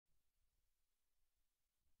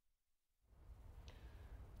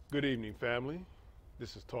Good evening, family.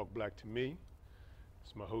 This is Talk Black to Me.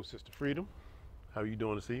 It's my host, Sister Freedom. How are you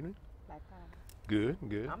doing this evening? Black Power. Good,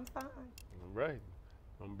 good. I'm fine. All right.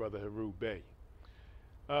 I'm Brother Haru Bey.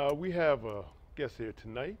 We have a guest here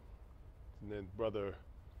tonight, and then Brother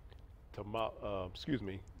Lamel,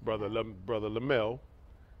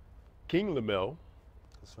 King Lamel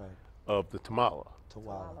That's right. of the Tamala,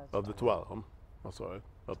 Tawala. of the Tawala. I'm sorry,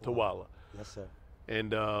 of Tawala. Yes, sir.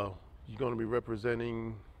 And you're going to be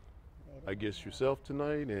representing, I guess, yourself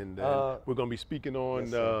tonight, and we're going to be speaking on.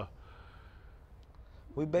 Yes, sir.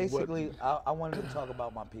 We basically, I wanted to talk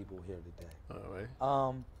about my people here today. All right.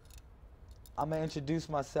 I'm gonna introduce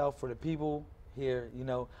myself for the people here. You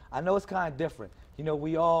know, I know it's kind of different. You know,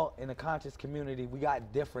 we all in the conscious community, we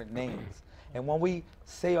got different names. And when we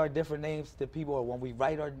say our different names to people, or when we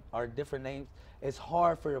write our different names, it's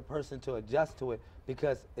hard for the person to adjust to it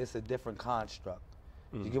because it's a different construct.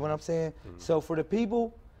 You get what I'm saying? So for the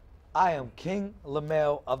people, I am King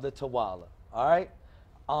Lamel of the Tawala. All right?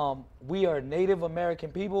 We are Native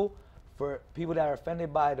American people. For people that are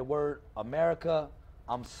offended by the word America,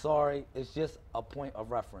 I'm sorry. It's just a point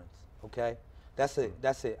of reference. Okay? That's it.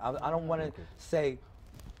 That's it. I don't want to say,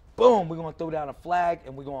 boom, we're going to throw down a flag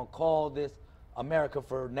and we're going to call this America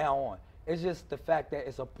for now on. It's just the fact that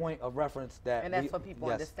it's a point of reference that. And that's what people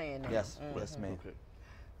understand now. Yes, yes, ma'am. Okay.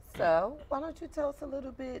 So, why don't you tell us a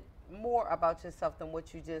little bit more about yourself than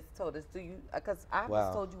what you just told us? Do you? Because I was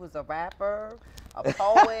Wow. told you was a rapper, a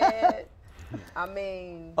poet. I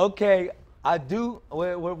mean, Okay, I do.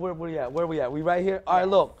 Where we at? Where we at? We right here. All right,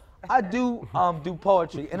 look. I do do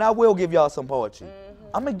poetry, and I will give y'all some poetry.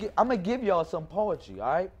 I'm gonna give y'all some poetry.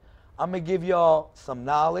 All right. I'm gonna give y'all some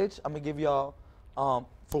knowledge. I'm gonna give y'all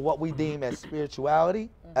for what we deem as spirituality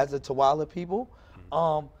as a Tawala people.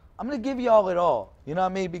 I'm gonna give y'all it all. You know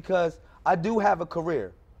what I mean? Because I do have a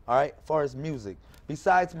career. All right, as far as music.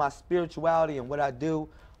 Besides my spirituality and what I do,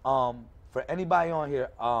 for anybody on here,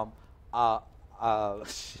 I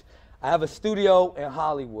have a studio in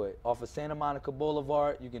Hollywood off of Santa Monica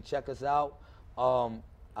Boulevard. You can check us out.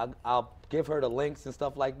 I'll give her the links and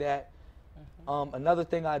stuff like that. Another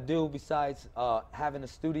thing I do besides having a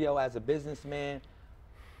studio as a businessman,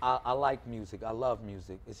 I like music. I love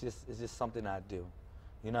music. It's just something I do.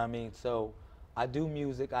 You know what I mean? So I do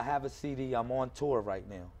music. I have a CD. I'm on tour right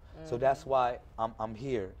now. So that's why I'm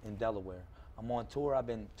here in Delaware. I'm on tour. I've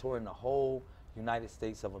been touring the whole United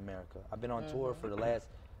States of America. I've been on tour for the last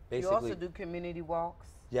you basically. also do community walks.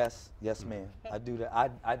 Yes, yes, ma'am. I do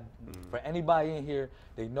that. For anybody in here,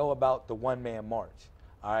 they know about the one-man march.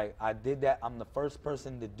 All right, I did that. I'm the first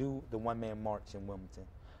person to do the one-man march in Wilmington,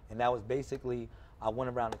 and that was basically I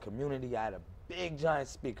went around the community. I had a big giant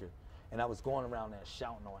speaker, and I was going around there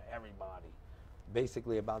shouting on everybody,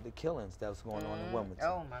 basically about the killings that was going on in Wilmington.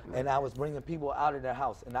 Oh my goodness. And I was bringing people out of their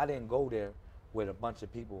house, and I didn't go there with a bunch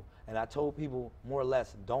of people. And I told people, more or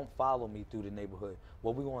less, don't follow me through the neighborhood.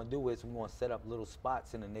 What we're going to do is we're going to set up little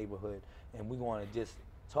spots in the neighborhood, and we're going to just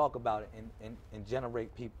talk about it and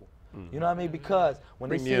generate people. You know what I mean? Because when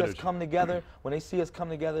Bring they the see us energy. come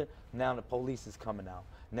together, now the police is coming out.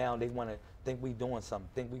 Now they want to think we doing something,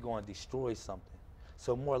 think we going to destroy something.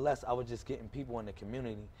 So more or less, I was just getting people in the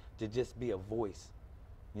community to just be a voice.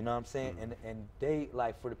 You know what I'm saying? And they,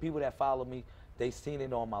 like, for the people that follow me, they seen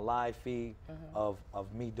it on my live feed of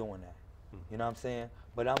me doing that. You know what I'm saying?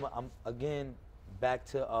 But I'm again back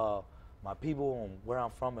to my people and where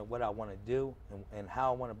I'm from and what I want to do and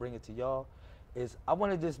how I want to bring it to y'all is I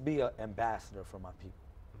want to just be an ambassador for my people.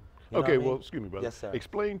 You know Okay, what I well, mean? excuse me, brother. Yes, sir.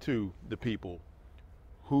 Explain to the people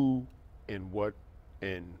who and what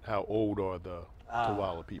and how old are the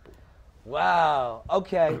Tawala people. Wow.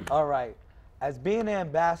 Okay. All right. As being an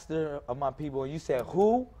ambassador of my people, you said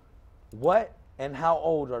who, what, and how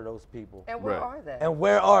old are those people? And where Right. are they? And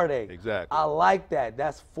where are they? Exactly. I like that.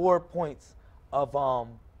 That's 4 points of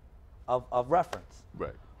reference.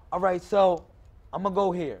 Right. All right, so I'm gonna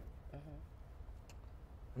go here.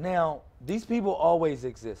 Now, these people always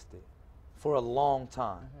existed for a long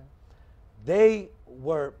time. They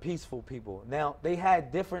were peaceful people. Now, they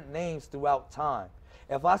had different names throughout time.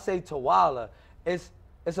 If I say Tawala, it's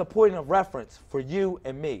a point of reference for you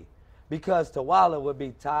and me. Because Tawala would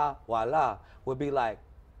be Ta-wala, would be like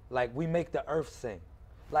we make the earth sing.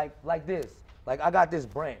 Like this. Like I got this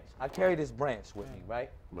branch. I carry this branch with me, right?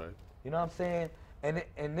 Right. You know what I'm saying?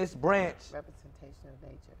 And this branch, Representation of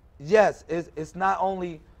nature. yes, it's not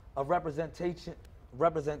only a representation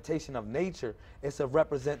of nature, it's a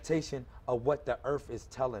representation of what the earth is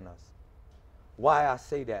telling us. Why I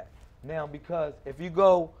say that? Now, because if you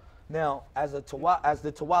go now as the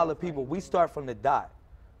Tawala people, we start from the dot.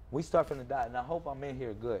 We start from the dot, and I hope I'm in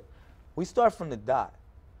here good. We start from the dot.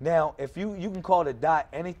 Now, if you can call the dot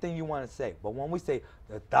anything you want to say, but when we say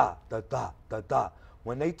the dot, the dot, the dot,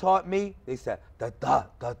 when they taught me, they said the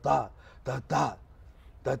dot, the dot, the dot,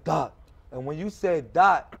 the dot. And when you said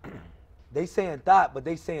dot, they saying dot, but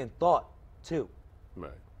they saying thought too. Right.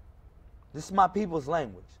 This is my people's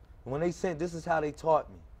language. And when they said, this is how they taught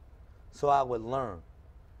me, so I would learn.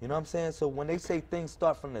 You know what I'm saying? So when they say things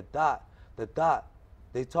start from the dot,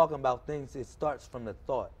 they talking about things, it starts from the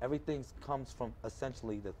thought. Everything comes from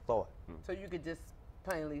essentially the thought. So you could just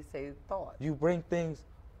plainly say thought. You bring things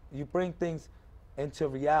into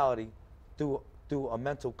reality through a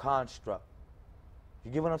mental construct. You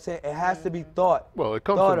get what I'm saying? It has to be thought. Well, it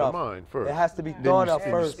comes thought from the of. mind first. It has to be Then thought you, of then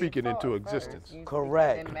you first. speak it into Thought existence. first. You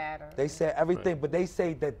Correct. speak it in matter. They say everything, but they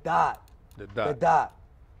say the dot. The dot. The dot.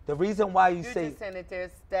 The reason why you You're say just saying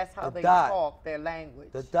that that's how the they dot. talk, their language.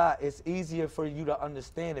 the dot, it's easier for you to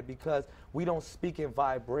understand it because we don't speak in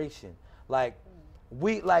vibration. Like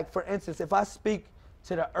for instance, if I speak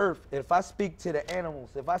to the earth, if I speak to the animals,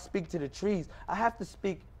 if I speak to the trees, I have to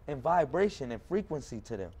speak in vibration and frequency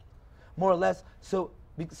to them, more or less, so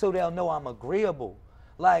they'll know I'm agreeable.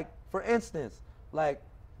 Like for instance, like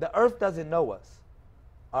the earth doesn't know us.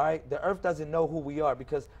 All right, the earth doesn't know who we are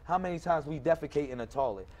because how many times we defecate in a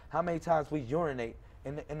toilet, how many times we urinate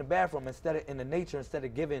in the bathroom in the nature instead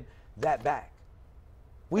of giving that back.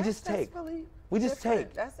 We just take. Really We just different.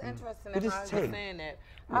 take. That's interesting. We in just how you're take. saying that.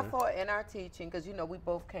 I thought in our teaching, because we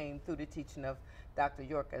both came through the teaching of Dr.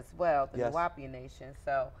 York as well, the Yes. Nawapi Nation.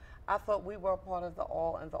 So I thought we were a part of the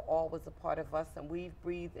all, and the all was a part of us, and we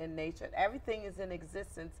breathe in nature. Everything is in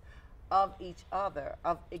existence of each other,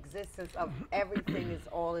 of existence of everything is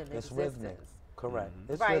all in It's existence. rhythmic. Correct.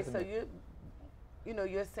 It's Right. rhythmic. So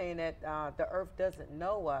you're saying that the earth doesn't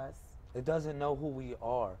know us. It doesn't know who we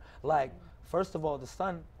are. Like, first of all, the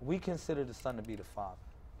sun, we consider the sun to be the father.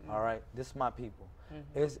 All right? This is my people.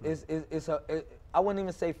 I wouldn't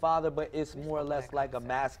even say father, but it's more or less like a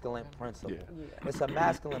masculine principle. Yeah. It's a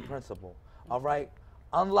masculine principle. All right?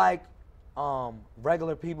 Unlike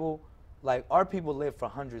regular people, like our people live for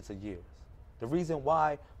hundreds of years. The reason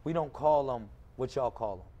why we don't call them what y'all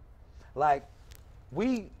call them. Like,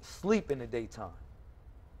 we sleep in the daytime.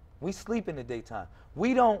 We sleep in the daytime.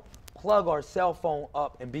 We don't plug our cell phone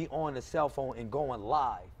up and be on the cell phone and going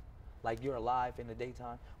live, like you're alive in the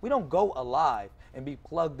daytime. We don't go alive and be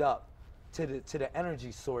plugged up to the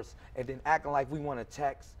energy source and then acting like we want to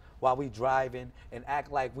text while we driving and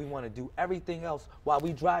act like we want to do everything else while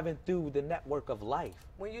we driving through the network of life.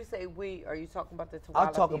 When you say we, are you talking about the Tuwala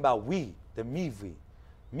I'm talking people? about we, the me we.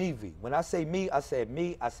 Me we. When I say me, I said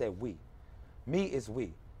me, I said we. Me is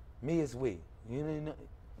we. Me is we. You know,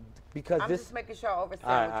 because I'm this. just making sure I understand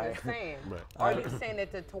All what right, you're all saying. Right. Are you saying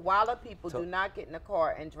that the Tuwala people do not get in the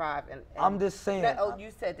car and drive? And I'm just saying. you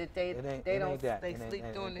said that they sleep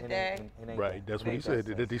during the day. Right. That's what he said.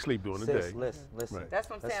 That they sleep during the Sis, day. listen. Right. That's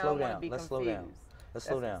what I'm Let's saying. I slow don't want to down. be Let's confused. slow down. Let's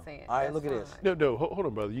slow That's what I'm down. saying. All right, That's look at this. fine. No, hold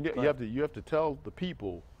on, brother. You have to tell the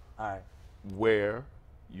people All right. where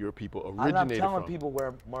your people originated I'm not telling from. people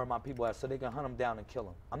where my people are so they can hunt them down and kill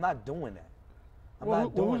them. I'm not doing that. I'm Well,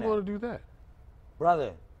 not doing who's that. going to do that?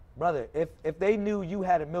 Brother, if they knew you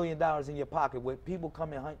had $1 million in your pocket, would people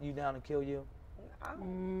come and hunt you down and kill you?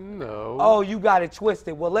 No. Oh, you got it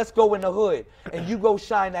twisted. Well, let's go in the hood and you go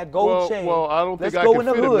shine that gold chain. Well, I don't think Let's I go can in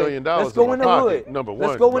the fit $1 hood. million Let's go in in my the pocket, hood. number Let's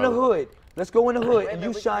one, go in the brother. hood. Let's go in the hood Wait a and you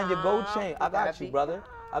minute, shine your gold calm. chain. You I got gotta you, be brother.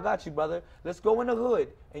 I got you, brother. Let's go in the hood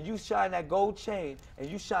and you shine that gold chain and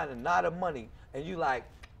you shine a knot of money and you like,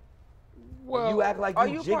 Well, you act like Are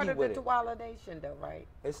you you jiggy part of the with it. Tuwala Nation, though, right?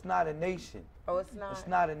 It's not a nation. Oh, it's not. It's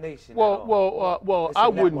not a nation. at Well, all. well, It's a I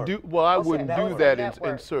wouldn't network. do. Well, I It's a wouldn't do network. that It's a in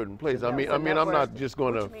network. certain places. I mean, It's a I'm network. not just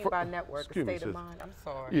going to. What you mean by network? A Excuse me, state of sis. mind. I'm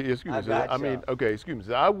sorry. Yeah, excuse I me. sis. I mean, gotcha. okay, excuse me.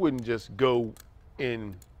 sis. I wouldn't just go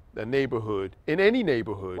in a neighborhood, in any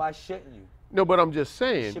neighborhood. Why shouldn't you? No, but I'm just You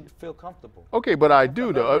saying. should feel comfortable. Okay, but I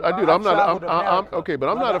do though. I do. I'm not. traveled I'm America. okay, but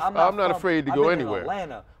I'm Brother, not. I'm not from- afraid to I go live in anywhere.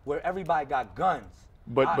 Atlanta, where everybody got guns.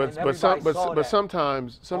 But and but everybody saw that.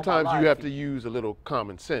 sometimes live you have to feed. use a little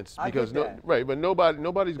common sense I get because that. right. But nobody's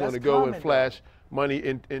going to That's go common, and flash money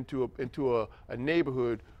into a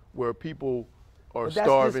neighborhood where people are But that's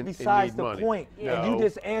starving just and besides need the money. point. No. And you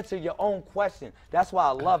just answer your own question. That's why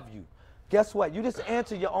I love you. Guess what? You just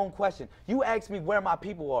answer your own question. You asked me where my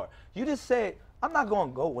people are. You just said, I'm not going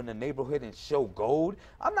to go in the neighborhood and show gold.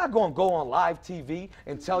 I'm not going to go on live TV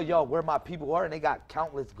and tell y'all where my people are and they got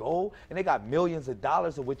countless gold and they got millions of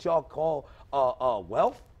dollars of what y'all call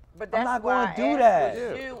wealth. But I'm that's not why going to I do asked,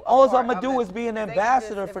 that. was you a All part I'm going of to do it? is be an They just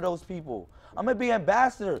ambassador for im- those people. I'm going to be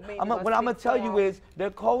ambassador. mean I'm you what gonna I'm going to speak tell for you 'em? is their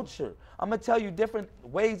culture. I'm going to tell you different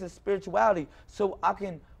ways of spirituality so I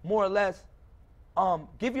can more or less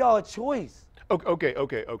give y'all a choice. Okay.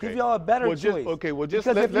 Give y'all a better well, choice. Just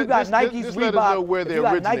because if you got Nikes, just Reebok, let us know where if they you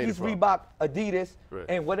got originated Nikes, from. Reebok, Adidas, Right.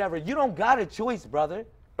 and whatever, you don't got a choice, brother.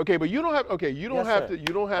 Okay, but you don't have. Okay, you don't Yes, have sir. to. You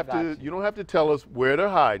don't have I got to. you. You don't have to tell us where they're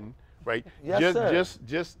hiding, right? Yes, sir.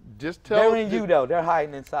 Just tell. They're in you though. They're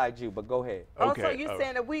hiding inside you. But go ahead. Okay, Also, you're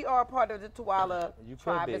saying that we are part of the Tuala You could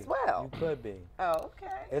tribe be. as well. You could be. Oh, okay.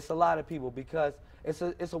 It's a lot of people because it's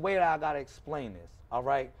a way that I gotta explain this. All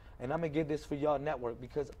right, and I'm gonna get this for y'all network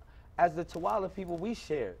because as the Tuala people, we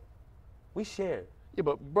share. We share. Yeah,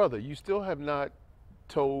 but brother, you still have not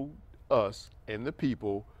told us and the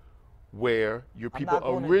people where your I'm people not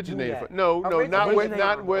gonna do originated that. from. No, not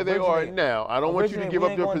where they are Originate. now. I don't want you to Originate, give we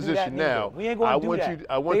up ain't their gonna do that position neither. now. We ain't gonna I do want that. you.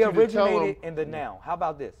 I want they you to tell them. originated in the now. How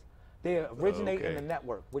about this? They originate in Okay. the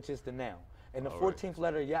network, which is the now. And the All right. 14th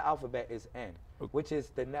letter of your alphabet is N, which is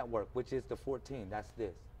the network, which is the 14. That's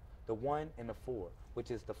this. The 1 and the 4,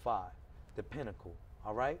 which is the 5, the pinnacle.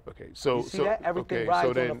 All right? Okay, so You see that? Everything rides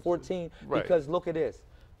on the 14 right. because look at this.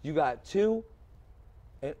 You got 2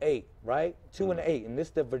 and 8, right? 2 and 8, and this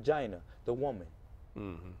the vagina, the woman,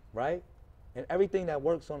 right? And everything that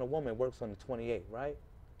works on a woman works on the 28, right?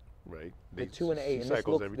 Right. The They- 2 and the 8, she and this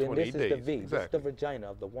cycles looks, every then 28 this is days. the V. This is Exactly. the vagina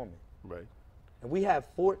of the woman. Right. And we have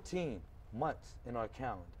 14 months in our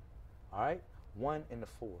calendar, all right? 1 and the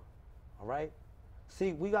 4, all right?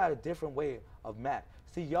 See, we got a different way of math.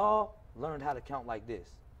 See, y'all learned how to count like this.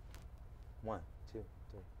 1, 2,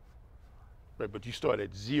 3. Right, but you start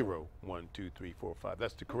at 0, 1, 2, 3, 4, 5.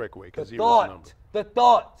 That's the correct way The because 0 is a number.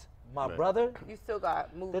 thought, my Right. brother. You still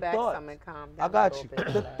got move The back thought. some and calm down. I got a you. little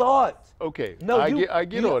bit. The thought. Okay, No, I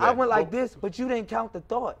get all that. I went like But- this, but you didn't count the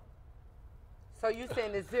thought. So you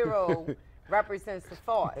saying the 0 represents the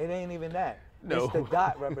thought? It ain't even that. No. It's the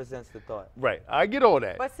dot represents the thought. Right, I get all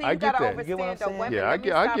that. But see, I you get gotta that. get what I'm understand the saying? women. Yeah, Let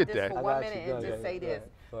me I stop get this that. for I one got minute you. and Go just ahead, say go this: ahead,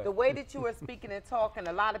 go ahead. the way that you are speaking and talking,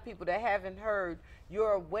 a lot of people that haven't heard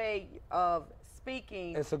your way of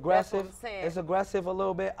speaking. It's That's aggressive. what I'm saying. It's aggressive a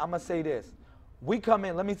little bit. I'm gonna say this. We come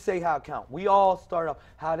in, let me say how it count. We all start off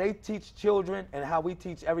how they teach children and how we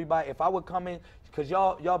teach everybody. If I would come in, because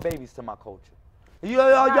y'all babies to my culture.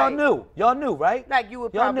 Y'all Right. knew. Y'all knew, right? Like you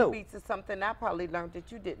would Y'all probably knew. be to something I probably learned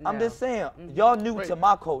that you didn't I'm know. just saying, y'all new Right. to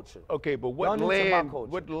my culture. Okay, but Y'all what new to my land?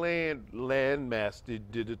 culture. What land mass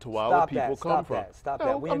did the Tuala Stop people that, come stop from? that, stop No,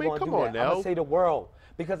 that. We ain't I mean, gonna come do on that. now. I'm gonna say the world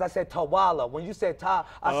because I said Tawala. When you said Ta,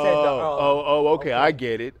 I said the okay, I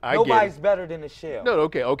get it. I Nobody's get it. better than the shell. No,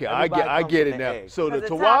 okay, I Everybody get comes it from the now. egg. So the 'Cause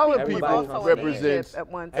the Thai Tuala people was people also in represents Egypt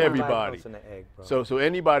at one time. everybody. Comes from the egg, bro. So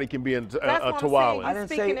anybody can be a what I'm saying. Tuala. I didn't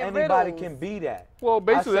say speaking in anybody riddles. can be that. Well,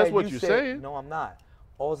 basically, I that's said what you you're said- saying. No, I'm not.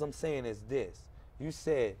 All I'm saying is this. You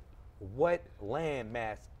said what land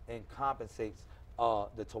mass compensates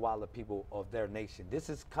the Tawala people of their nation. This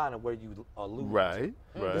is kind of where you allude to. Right,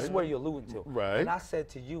 This is right. where you're alluding to. Right. And I said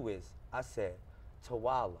to you I said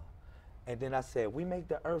Tawala. And then I said, we make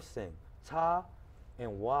the earth sing. Ta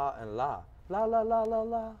and wa and la. La, la, la, la,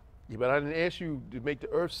 la. Yeah, but I didn't ask you to make the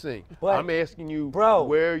earth sing. But, I'm asking you bro,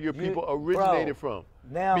 where your you- people bro, originated from.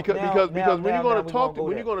 Now, because now, because now, because when now, you're going now to we talk go when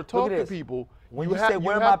there. you're going to Look talk at to this. people, When you you have say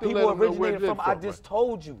where you my have to let people them know where originated they're from, I just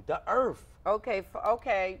told you the earth. Okay,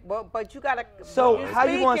 okay, but you gotta. So you're how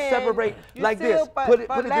you gonna speaking, separate you like still- this? but- Put it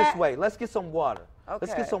but this way. Let's get some water. Let's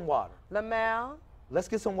Okay. get some water. Lamel, Let's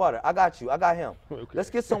get some water. I got you. I got him. Okay. Let's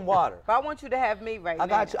get some water. but I want you to have me right now. I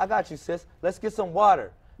got you. I got you, sis. Let's get some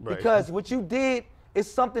water. Right. Because what you did is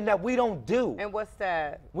something that we don't do. And what's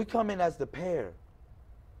that? We come in as the pair.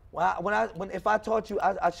 If I taught you,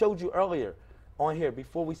 I showed you earlier on here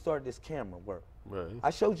before we started this camera work. Right. I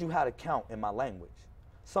showed you how to count in my language.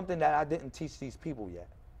 Something that I didn't teach these people yet.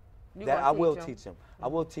 You That gonna I will teach 'em? teach them. I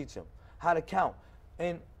will teach them how to count.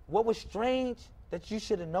 And what was strange that you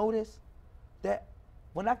should have noticed that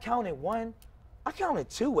when I counted 1, I counted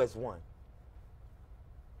 2 as 1.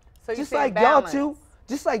 So you Just saying like y'all balance. two,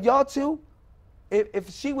 just like y'all two, if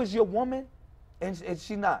she was your woman, and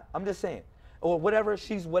she not, I'm just saying, or whatever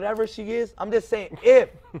she is, I'm just saying if.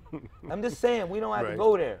 I'm just saying we don't have to Right.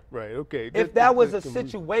 go there. Right. Okay. If that was a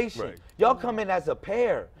situation, Right. y'all come in as a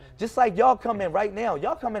pair, just like y'all come in right now.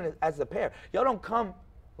 Y'all come in as a pair. Y'all don't come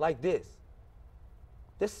like this.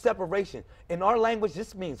 This separation in our language,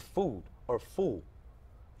 this means food or fool.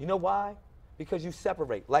 You know why? Because you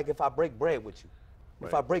separate. Like if I break bread with you,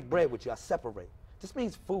 if Right. I break bread with you, I separate. This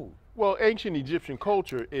means food. Well, ancient Egyptian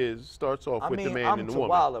culture starts off I with mean, the man I'm and the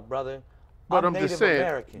woman. Tawala, brother. But I'm Native just saying.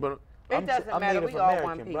 American. But It doesn't I'm matter. Native We all one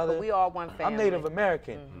American, people. brother. We all one family. I'm Native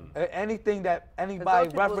American. Anything that anybody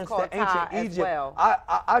people was referenced called to ancient Thai as Egypt, well.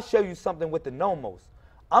 I'll show you something with the nomos.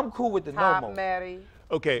 I'm cool with the Top nomos. Mary.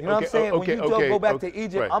 okay. You know what I'm saying? Okay. When you go back to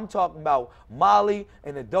Egypt, right. I'm talking about Mali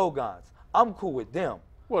and the Dogons. I'm cool with them.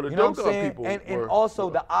 Well, the you know what I'm Dogon saying? people And were- also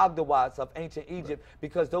the Ogdoads of ancient Egypt,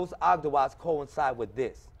 because those Ogdoads coincide with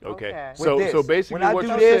this. Okay. Okay. So With so this. basically When I what do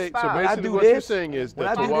you're this, saying, so when I basically do what you're this, saying is the when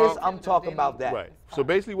I do Tawal- this, I'm talking about that. Right. So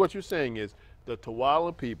basically what you're saying is the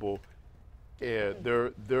Tawala people,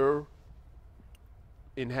 they're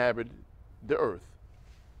inhabit the earth.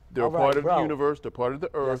 They're All right, part of bro. the universe. They're part of the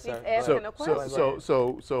earth. sir. He's asking a question.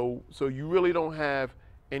 So you really don't have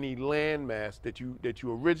any landmass that you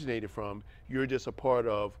originated from. You're just a part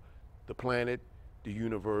of the planet, the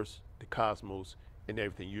universe, the cosmos, and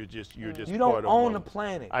everything. You're just You part don't of own one the of them.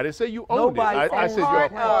 planet. I didn't say you owned Nobody it. I owns said you're a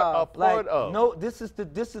part part Like, of. no, this is the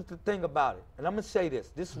thing about it. And I'm gonna say this.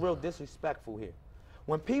 This is real disrespectful here.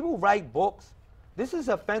 When people write books, this is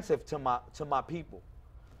offensive to my people.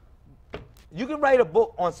 You can write a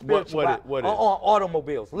book on spirituality, what on is?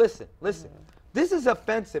 automobiles. Listen. This is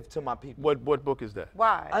offensive to my people. What book is that?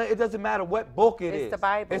 Why? It doesn't matter what book it is. It's the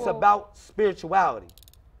Bible. It's about spirituality.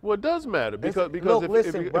 Well, it does matter because look, if,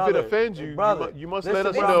 listen, if brother, it offends you, brother, you must listen, let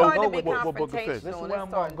us bro, know I'm going to be what book offends. This is No, where it's I'm gonna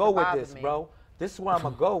starting go to with bother this, me. bro. This is where I'm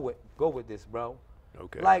gonna go with this, bro.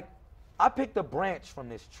 Okay. Like, I picked a branch from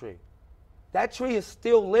this tree. That tree is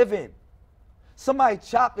still living. Somebody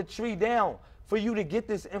chopped the tree down for you to get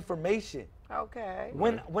this information. Okay.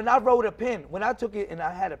 When I wrote a pen, when I took it and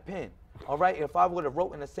I had a pen, all right, if I would have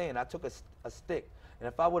wrote in the sand, I took a stick, and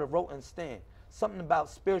if I would have wrote in the sand something about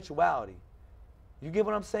spirituality, you get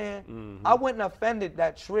what I'm saying? Mm-hmm. I wouldn't have offended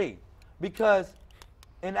that tree because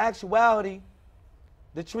in actuality,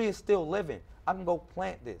 the tree is still living. I can go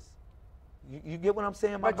plant this. You get what I'm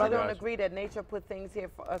saying, my But you brother? don't agree that nature put things here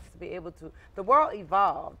for us to be able to. The world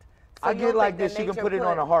evolved. So I you get don't like think this. that You can nature put it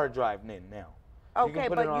on a hard drive then now. You can Okay,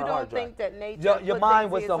 put but it on you a hard don't think drive. that nature. Your put mind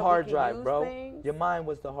things was here the so we hard can drive, use bro. things? Your mind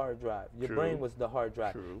was the hard drive. Your True. brain was the hard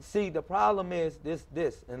drive. True. See, the problem is this,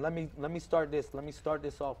 and let me start this. Let me start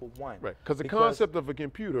this off with one. Right, because the concept of a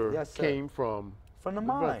computer Yes, sir. came from From the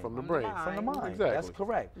brain, mind. from the From the brain. mind. From the mind. Exactly. That's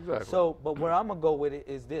correct. Exactly. So, but where I'm gonna go with it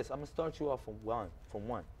is this. I'm gonna start you off from one.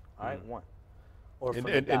 All right, one. Or And,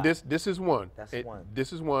 from and, the and dot. this is one. That's And one.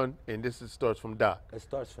 This is one, and this starts from dot. It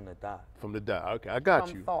starts from the dot. From the dot. Okay, I got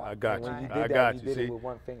From you. thought. I got And you. when you Right. did I that, got you you. did See, it with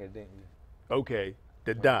one finger, didn't you? okay,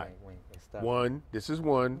 the dot. It starts One. This is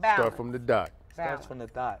one. Start Balance. from the dot. Starts Balance. from the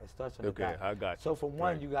dot. It starts from Okay, the dot. I got you. So from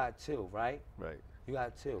one, Right. you got two, right? Right. You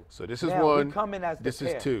got two. So this is Now, one. We come in as the This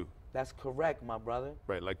pair. is two. That's correct, my brother.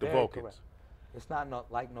 Right, like the Very Vulcans. correct. It's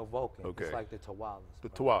not like no Vulcan. Okay. It's like the Tawalas. The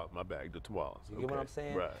bro. Tawala, my bag. The Tawalas. You get what I'm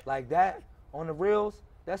saying? Right. Like that on the reels.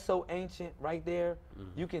 That's so ancient right there.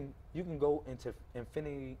 Mm-hmm. You can go into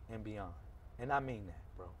infinity and beyond, and I mean that,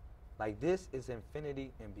 bro. Like this is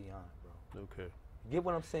infinity and beyond, bro. Okay. You get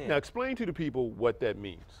what I'm saying? Now explain to the people what that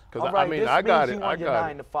means. Because All right, I mean, this I got means it. you I on your got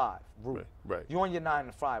 9 it. to 5 route. Right, right. You on your 9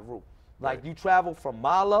 to 5 route. Like Right. you travel from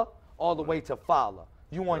Mala all the way to Fala.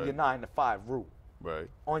 You on Right. your 9 to 5 route. Right.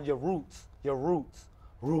 On your roots,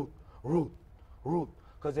 root.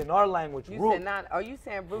 Because in our language, You root. said not. Are you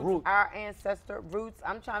saying roots? Root. Our ancestor roots.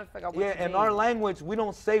 I'm trying to figure out what Yeah, you in mean. our language, we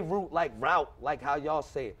don't say root like route, like how y'all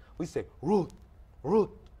say it. We say root.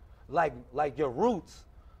 Like your roots,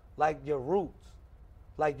 your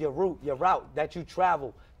route that you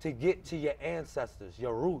travel to get to your ancestors,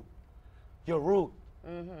 your root.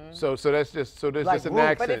 So there's just an Like root.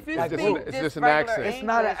 accent. But if you it's just speak an, it's just just an regular accent. It's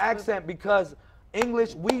not an English was- accent because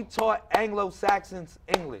English, we taught Anglo-Saxons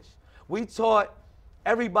English. We taught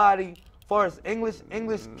everybody, far as English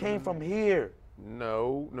came from here.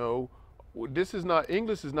 No. This is not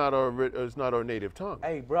English. Is not our native tongue.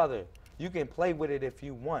 Hey, brother, you can play with it if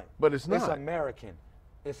you want. But it's It's not. American.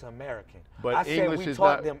 It's American. But I said English we is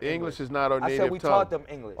taught not them English is not our I native said we tongue. taught them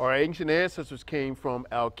English. Our ancient ancestors came from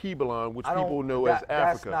Al-Kibalan, which I don't- people know that- as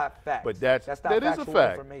Africa. That's not fact. But that not is a factual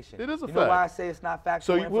fact. information. It is a you fact. know why I say it's not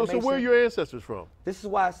factual So information? where are your ancestors from? This is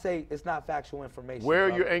why I say it's not factual information. Where are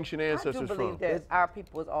brother. your ancient I do ancestors believe from? that our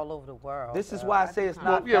people is all over the world. This is though. why I say it's do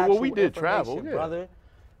not not- yeah, well, factual we did information, travel, yeah. brother.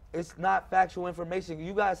 It's not factual information.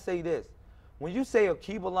 You guys say this. When you say a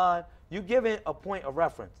Kibalan, you giving a point of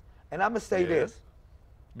reference. And I'm going to say Yes. this.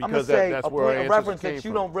 I'm going Because to say that's a where our point of ancestors reference came that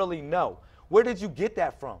you from. don't really know. Where did you get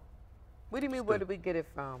that from? What do you mean? Where did we get it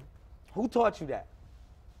from? Who taught you that?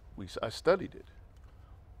 I studied it.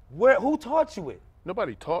 Who taught you it?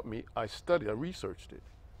 Nobody taught me. I studied. I researched it.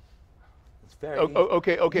 It's very Oh, easy.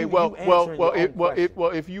 okay. You Well, answering your own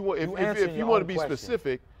question. if you want, You if answering you your want to own be question.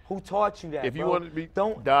 specific, Who taught you that, if you bro? want to be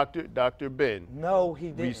Don't. Dr. Ben No, he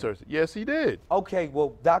didn't. researched it. Yes, he did. Okay, well,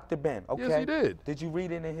 Dr. Ben. Okay. Yes, he did. Did you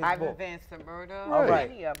read it in his Ivan book? Van Sermerda. All right.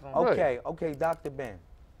 Many of them. Right. Okay, Dr. Ben.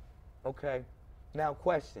 Okay. Now,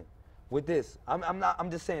 question. with this.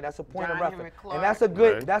 I'm just saying that's a point John of Henry reference. Clark. And that's a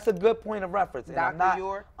good Right. that's a good point of reference. And I'm Dr. not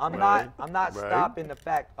York. I'm Right. not Right. stopping the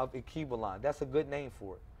fact of Equivalon. That's a good name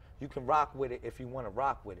for it. You can rock with it if you want to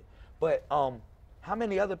rock with it. But how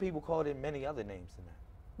many other people called it many other names in there?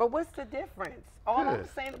 But what's the difference? All I'm Yeah.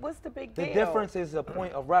 saying, what's the big The deal? difference is a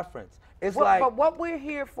point of reference. It's But, like but what we're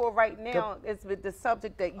here for right now is with the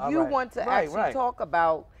subject that All you right. want to Right, actually right. talk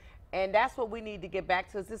about, and that's what we need to get back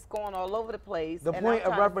to. Is this going all over the place? the and point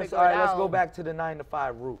I'm of trying to reference. figure All right, it let's go out. back to the 9 to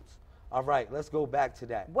 5 roots. All right, let's go back to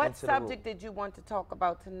that. What and to the root. subject did you want to talk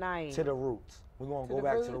about tonight? To the roots. We're gonna To go the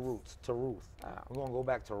back to the roots? roots. To Ruth. Oh. We're gonna go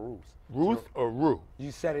back to Ruth. Ruth or Rue?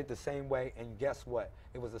 You said it the same way, and guess what?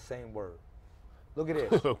 It was the same word. Look at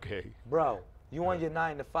this, Okay. bro. You on your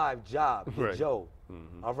 9 to 5 job, your Right. job.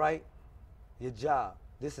 All right, your job.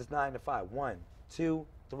 This is 9 to 5. 1, 2,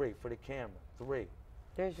 3 for the camera. 3,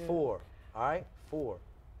 There's your 4. All right, 4.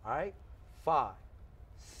 All right, 5,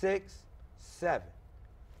 6, 7,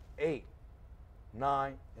 8,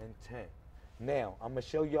 9, and 10. Now, I'm going to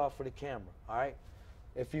show y'all for the camera, all right?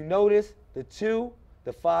 If you notice, the 2,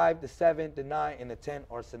 the 5, the 7, the 9, and the 10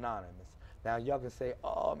 are synonymous. Now, y'all can say,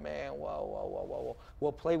 oh, man, whoa.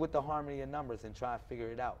 Well, play with the harmony of numbers and try to figure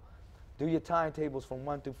it out. Do your timetables from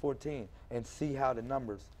 1 through 14 and see how the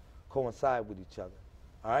numbers coincide with each other,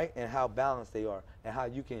 all right? And how balanced they are and how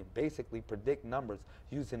you can basically predict numbers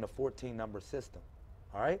using the 14-number system,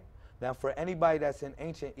 all right? Now, for anybody that's in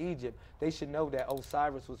ancient Egypt, they should know that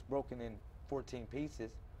Osiris was broken in 14 pieces,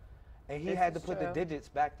 and he This had to is put the true. digits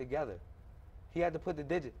back together. He had to put the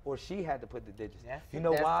digits, or she had to put the digits. Yes, You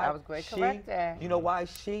know that's- why? I was great correct there. You know why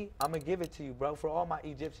she? I'm going to give it to you, bro. For all my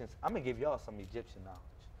Egyptians, I'm going to give y'all some Egyptian knowledge.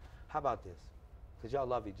 How about this? Because y'all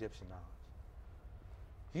love Egyptian knowledge.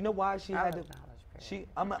 You know why she I had love to? knowledge, She.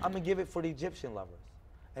 I'm going to give it for the Egyptian lovers,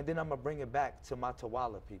 and then I'm going to bring it back to my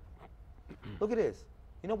Tawala people. Look at this.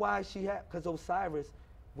 You know why she had? Because Osiris.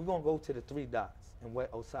 We're going to go to the 3 dots and what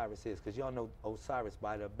Osiris is, because y'all know Osiris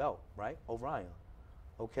by the belt, right? Orion.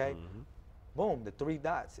 Okay? Boom, the 3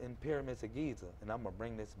 dots in pyramids of Giza. And I'm going to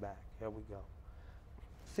bring this back. Here we go.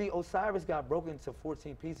 See, Osiris got broken into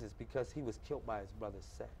 14 pieces because he was killed by his brother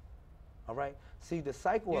Set. All right? See, the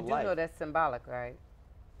cycle You of do life. know that's symbolic, right?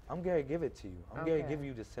 I'm going to give it to you. I'm going to Okay. give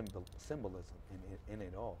you the symbolism in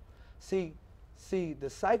it all. See, the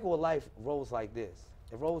cycle of life rolls like this.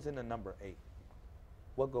 It rolls in the number 8.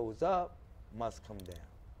 What goes up must come down.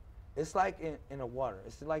 It's like in a water.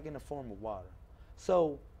 It's like in the form of water.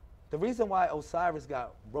 So the reason why Osiris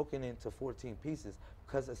got broken into 14 pieces,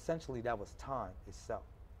 because essentially that was time itself.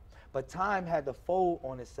 But time had to fold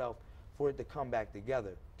on itself for it to come back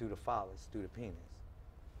together through the phallus, through the penis.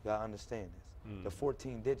 Y'all understand this? The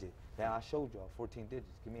 14 digit. Now I showed y'all 14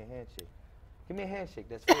 digits. Give me a handshake. Give me a handshake.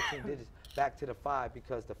 That's 14 digits back to the 5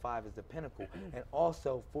 because the 5 is the pinnacle. And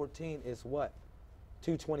also 14 is what?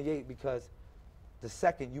 228 because the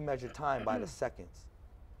second, you measure time by the seconds,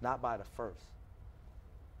 not by the first.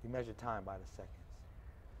 You measure time by the seconds.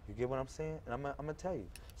 You get what I'm saying? And I'm going to tell you.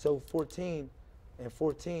 So 14 and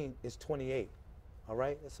 14 is 28. All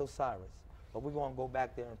right? It's Osiris. But we're going to go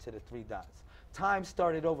back there into the 3 dots. Time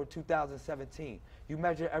started over 2017. You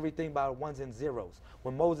measure everything by ones and zeros.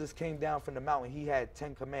 When Moses came down from the mountain, he had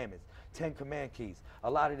 10 commandments, 10 command keys. A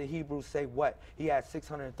lot of the Hebrews say what? He had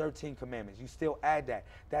 613 commandments. You still add that.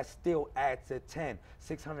 That still adds to 10.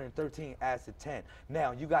 613 adds to 10.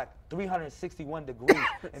 Now, you got 361 degrees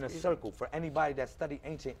in a circle. For anybody that studied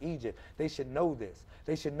ancient Egypt, they should know this.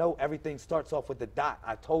 They should know everything starts off with a dot.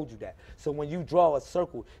 I told you that. So when you draw a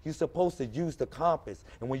circle, you're supposed to use the compass.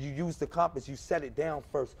 And when you use the compass, you set it down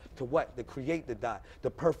first to what? To create the dot, the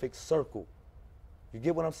perfect circle. You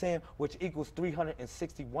get what I'm saying? Which equals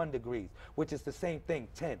 361 degrees, which is the same thing,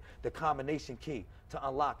 10, the combination key to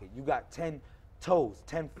unlock it. You got 10 toes,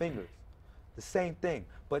 10 fingers, the same thing.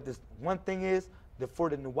 But this one thing is, that for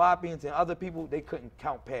the Nuwapians and other people, they couldn't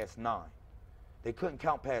count past 9. They couldn't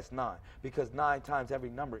count past 9 because 9 times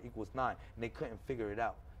every number equals 9, and they couldn't figure it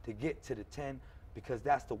out to get to the 10 because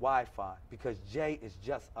that's the Wi-Fi, because J is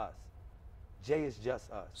just us. J is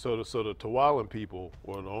just us. So the Tawalan people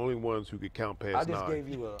were the only ones who could count past I just 9. gave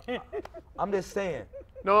you a. I'm just saying.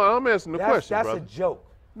 No, I'm asking the question, That's brother. a joke.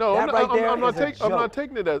 No, That I'm right not, there I'm not is a I'm not joke.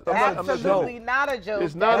 taking it as. That's I'm not, Absolutely not a joke.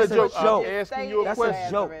 It's not That's a a joke. joke. I'm asking Say you a it, That's question.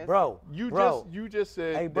 a joke, Lazarus. bro. You bro. just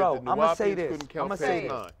said Hey, bro, that the I'ma say Nuwapians this. couldn't count I'ma past say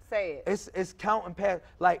 9. Say it. It's counting past,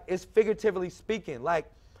 like, it's figuratively speaking. Like,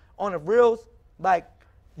 on the reals, like,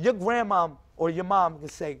 your grandma or your mom can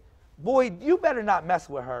say, boy, you better not mess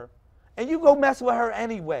with her. And you go mess with her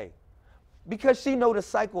anyway. Because she know the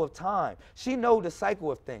cycle of time. She know the cycle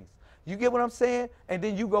of things. You get what I'm saying? And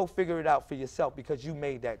then you go figure it out for yourself because you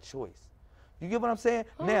made that choice. You get what I'm saying?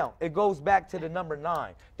 Now, it goes back to the number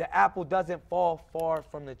 9. The apple doesn't fall far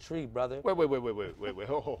from the tree, brother. Wait.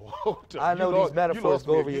 Hold on. I know You these lost- metaphors you lost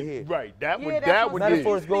go me. over your head. Right. That Yeah, one. that's That what one I'm did. saying.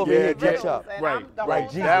 Metaphors go over Yeah, your head, yeah, catch up. and Right. I'm the Right.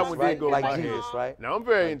 whole Jesus, That time one right? did go over Like my Jesus, head. right? Now I'm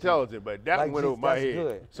very Like intelligent, but that Like one went over Jesus, my that's head.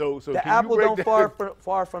 good. So The can apple you break don't that?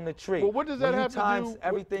 far from the tree. Well, what does that When you have to do times with-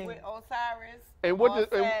 everything? With Osiris. And what all does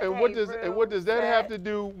and, said, and what hey, does and what does that Rue have said- to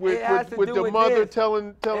do It with has to with do the with mother this. telling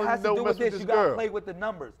It has to don't do mess with with this. this You gotta girl? play with the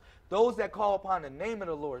numbers. Those that call upon the name of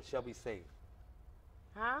the Lord shall be saved.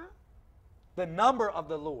 Huh? The number of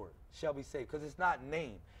the Lord shall be saved, because it's not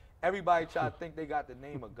name. Everybody try to think they got the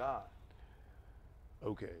name of God.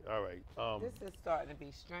 Okay, all right. This is starting to be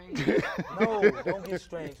strange. No, don't get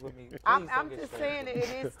strange with me. Please I'm don't get just strange saying with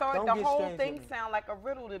it me. is starting. Don't The get whole strange thing with me. sound like a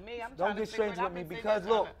riddle to me. I'm Don't trying get to figure strange it with out. me I've been because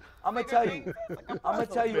sitting look, there I'm gonna trying tell to you, figure things out. I'm gonna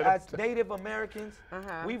tell you, Bit as of time. Native Americans,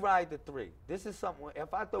 Uh-huh. we ride the 3. This is something.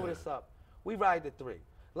 If I throw this up, we ride the 3.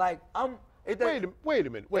 Like It Wait a minute. Wait a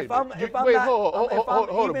minute. If I'm- You- if I'm wait, not- hold on, if I'm- hold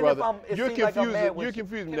on, even if brother. I'm- it You're seems like I'm confusing. mad with You're you.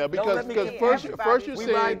 confusing me No, now because let me because get first everybody- you're we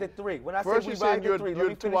saying ride the 3. When I say first we you're saying ride the you're 3, you're let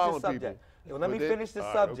me finish the Tuvalu subject. people. Let me But finish the all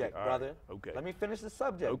right, okay, subject, all right, brother. okay. Let me finish the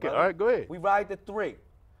subject, Okay, brother. all right, go ahead. We ride the 3.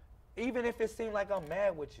 Even if it seems like I'm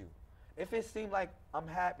mad with you, if it seems like I'm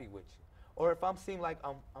happy with you, or if I'm seem like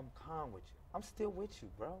I'm calm with you, I'm still with you,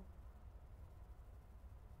 bro.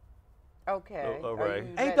 Okay. Oh, all Are right. you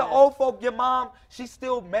Ain't the letting old folk, your mom, she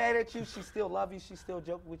still mad at you, she still love you, she still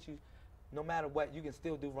joke with you. No matter what, you can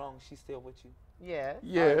still do wrong, she's still with you. Yes.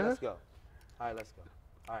 Yeah. All right, let's go. All right, let's go.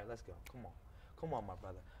 All right, let's go. Come on. Come on, my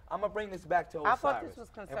brother. I'm going to bring this back to Osiris. I thought this was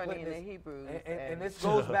and concerning put the Hebrews. And this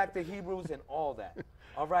goes back to Hebrews and all that.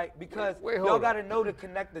 All right? Because Wait, y'all hold got to on. know to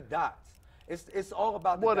connect the dots. It's all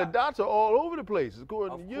about the Well, the dots. dots are all over the place,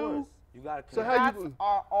 according Of to course. you. You got to So connect. how you dots go-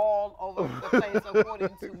 are all over the place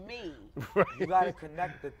according to me. You got to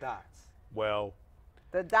connect the dots. Well,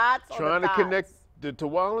 The dots or trying the to dots? connect the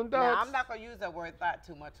Tuvalu dots. Now, I'm not going to use that word thought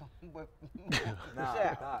too much with Nah,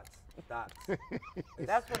 Michelle. dots. Dots. It's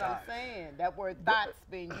That's what I'm dots. saying. That word thought's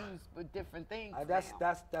being used for different things. now.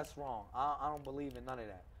 That's wrong. I don't believe in none of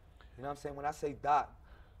that. You know what I'm saying? When I say dot,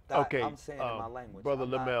 Okay, I'm saying in my language. Brother I'm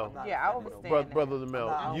not- Lamel. I'm not Yeah, I offended understand. nobody. Brother I Lamel,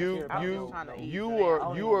 don't you care about you no- trying to no- eat. you I don't are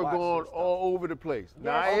even you are watch going this stuff. all over the place.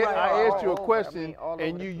 Now Yes, I we are asked you all a over. question, I mean, all over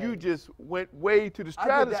and the you place. just went way to the I get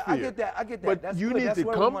that, stratosphere. I get that, I get that. But That's you good. need That's to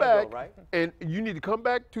where we come wanna back, go, right? and you need to come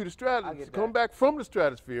back to the I stratosphere. get Come that. back from the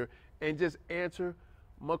stratosphere, and just answer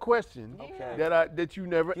my question Okay. that you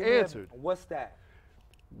never Give me a- answered. What's that?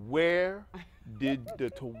 Where did the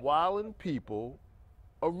Tuvalu people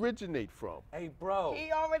originate from? Hey, bro.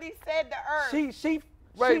 He already said the earth. She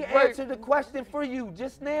Right, answered the question for you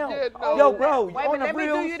just now. Yeah, no. Yo, bro, Wait a on minute, the let me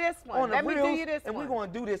do reels, you this one. on the Let me do reels, you this and one. we're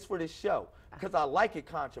gonna do this for this show because I like it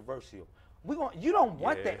controversial. You don't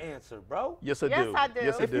want the Yeah. answer, bro. Yes, I Yes, do. I do.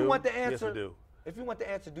 Yes, I If do. you want the Yes, I answer, do. if you want the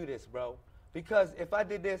answer, do this, bro. Because if I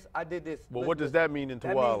did this, I did this. Well, Li- what does listen. that mean in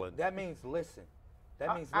Tuvalu? That means listen.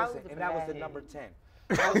 That means I listen, was and that was the bad. number 10.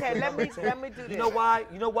 Okay, let me do this. You know why?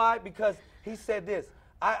 You know why? Because he said this.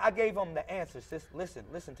 I gave him the answer. Sis,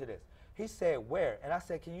 listen to this. He said where, and I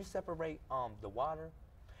said, can you separate the water?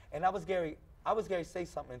 And I was Gary to say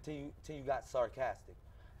something until you got sarcastic.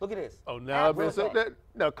 Look at this. Oh, now I've been Real so talk. that.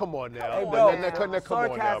 No, come on now. Hey, Now, bro, now, come on now,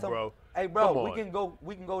 sarcasm. bro. Hey, bro, Come we on.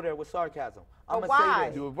 can go there with sarcasm. But I'm why? say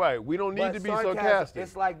this. Do it right. We don't need But to be sarcasm, sarcastic.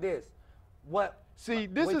 It's like this. What? See,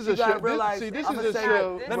 this what is you a gotta show. realize- This I'ma is a say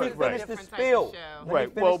show. this. Let me Let me right, finish the Different type of spill. show. Let me Right.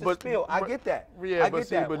 finish Well, the but spill. I get that. Yeah, I but get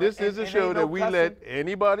see, that. but this is a And show ain't that no we cussing. let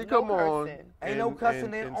anybody No come on. cursing. Ain't no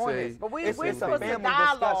cussing in on say- this. But we're It's a supposed to family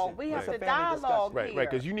dialogue. discussion. We It's have a to family dialogue discussion. Right, right,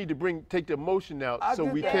 because you need to take the emotion out I so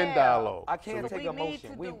get we that. can Yeah. dialogue. I can't So take we need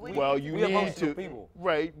emotion. to We, do- we, we Well, need you we need emotional to. people.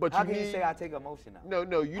 Right, but How you can need. you say I take emotion out?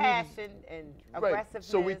 No, you need. Passion and Right,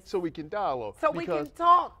 aggressiveness. so we can dialogue. So we because, can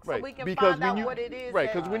talk. So right, we can because find when out you, what it is.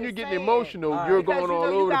 Right, because when you're getting saying. emotional, All you're right. going Because,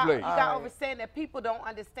 all you over the got, place. You got All right. understand that people don't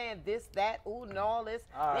understand this, that, ooh, and all this.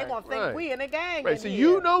 All They're right. gonna think Right. we in a gang. Right, in so here.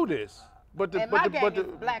 you know this, but the And but my the but gang the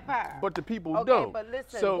is Black Power. but the people Okay, don't. but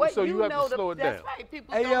listen, so what so you have know to slow it that's down. right.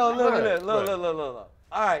 People Hey, don't yo, know. look, Right, look. right.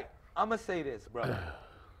 All right, I'm gonna say this, bro.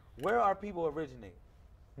 Where are people originate?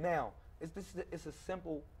 Now, it's a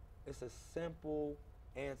simple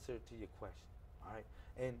answer to your question. All right,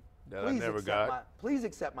 and That I never got. Please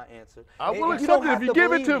accept my answer. I And will you accept don't it if have you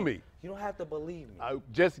give it believe to me. You don't have to believe me.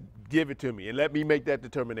 Just give it to me and let me make that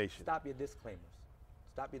determination. Stop your disclaimers.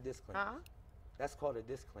 Stop your disclaimers. Huh? That's called a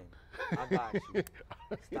disclaimer. I got you.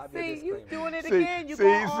 Stop your See, you disclaimers. doing it See, again. You see,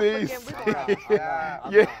 going off see, again. We I'm gonna not, have to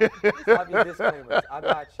I'm Yeah. not. Stop your disclaimers. I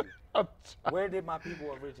got you. I'm sorry. Where did my people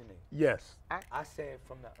originate? Yes. I said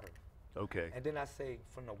from the earth. Okay. And then I say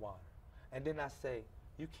from the water. And then I say,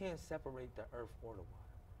 you can't separate the earth or the water.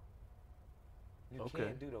 You Okay.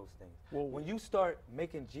 can't do those things. Well- when you start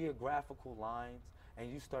making geographical lines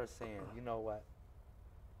and you start saying, you know what,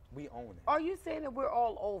 we own it. Are you saying that we're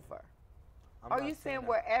all over? I'm Are not you saying that.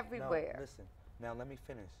 we're everywhere? No, listen, now let me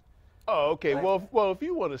finish. Oh, okay. Like- Well, if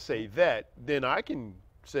you want to say that, then I can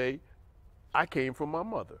say I came from my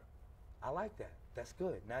mother. I like that. That's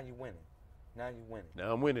good. Now you winning. Now you winning.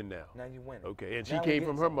 Now I'm winning now. Now you winning. Okay, and she Now we came getting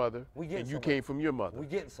from her somewhere. mother, We getting and you somewhere. came from your mother. We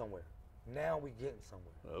getting somewhere. Now we getting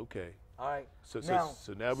somewhere. Okay. All right. So now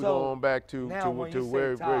we so go on back to now when you say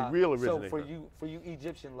where Ty, real So originated. for you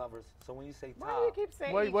Egyptian lovers, so when you say Why Ty, do you keep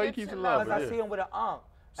saying Why you keep Egyptian saying lovers? love? because I Yeah. see him with an ankh.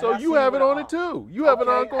 So you have it on it too. You have an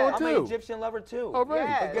ankh on I'm too. an Egyptian lover too. All right.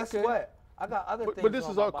 Yes. But guess Okay. what? I got other But- things. but this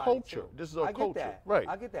on is my our body, culture. too. This is our I get culture. that. Right.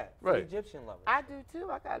 I get that. Right. For Egyptian lovers. I do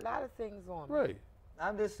too. I got a lot of things on me. Right.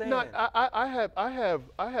 I'm just saying. Not, I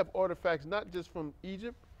have artifacts not just from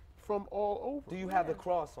Egypt, from all over. Do you have the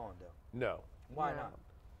cross on though? No, Why No. not?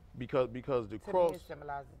 because the To me, cross. it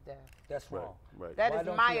symbolizes death. That's Right. wrong. Right. That Why is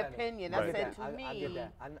don't my you have it? opinion. Right. I said get to that. me. I get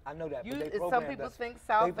that. I know that. You- But they some programmed people us. think They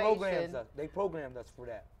programmed salvation- us. They programmed us for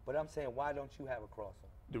that. But I'm saying, why don't you have a cross on?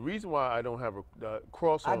 The reason why I don't have a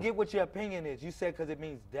cross I on. get what your opinion is. You said because it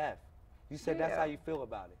means death. You said that's Yeah. how you feel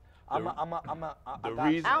about it. The I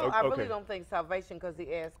reason- got you. I Okay. really don't think salvation because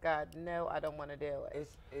he asked God, no, I don't want to do it.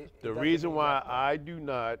 It The doesn't reason mean why that. I do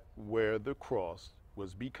not wear the cross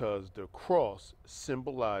was because the cross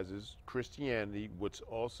symbolizes Christianity, which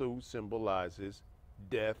also symbolizes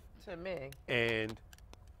death To me, and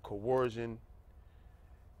coercion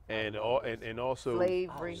and also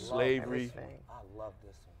slavery, slavery. everything. I love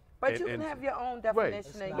this one. But And- you can and- have your own Right. definition It's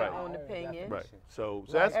and not your Right. own our own opinion. Right. definition. So Right.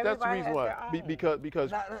 that's the Everybody reason has why their own. because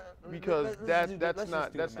Nah, let's that's just that's do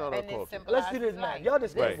not the that's not math. our And it culture. symbolizes Let's do this now. life. Y'all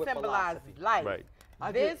just This go with symbolizes philosophy. life. Right.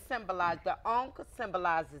 I This get- symbolizes, the Ankh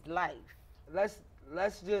symbolizes life.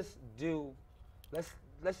 Let's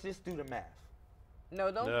just do the math. No,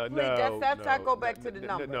 don't No, please. no, That's no, how I go back no, to the no,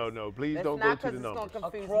 numbers. no, please That's don't go not to the 'cause it's numbers. gonna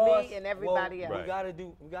confuse Across- me and everybody well, else.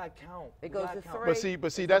 we gotta count. It We goes gotta to count. three.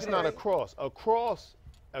 But see, that's not a Okay. cross.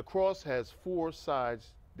 A cross has four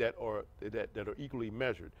sides that are equally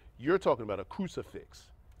measured. You're talking about a crucifix.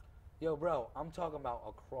 Yo, bro, I'm talking about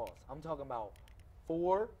a cross. I'm talking about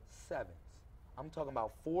 4 sevens. I'm talking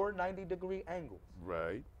about 4 90-degree angles.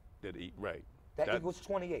 Right. Right. That equals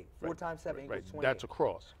 28. 4 right, times 7 right, equals 28. That's a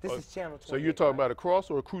cross. This is channel 28. So you're talking right? about a cross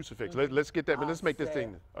or a crucifix? Let's get that. I Let's make this said-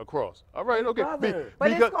 thing a cross. All right. Hey, Okay. brother. But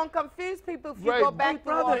because it's gonna confuse people if you Right, go but back Hey,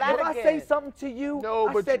 through all brother, that if I again. say something to you, No,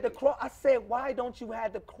 I but said you- the cross. I said, why don't you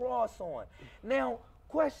have the cross on? Now,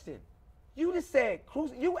 question. You just said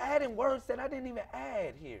you adding words that I didn't even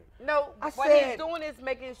add here. No, I what said- he's doing is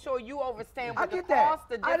making sure you understand I what the get that. cross,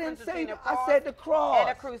 the I difference didn't say between a that. I cross said the cross. and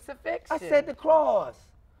a crucifixion. I said the cross.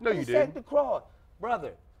 No, I you said didn't. the cross,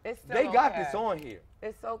 brother. It's still They got okay. this on here.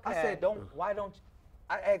 It's okay. I said, why don't?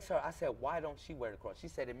 I asked her. I said, why don't she wear the cross? She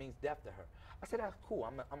said it means death to her. I said, that's cool.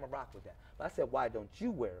 I'm a rock with that. But I said, why don't you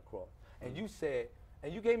wear a cross? And you said,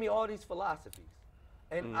 and you gave me all these philosophies,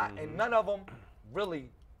 and and none of them really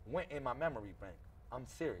went in my memory bank. I'm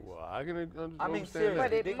serious. Well, I can understand. I mean, that. seriously,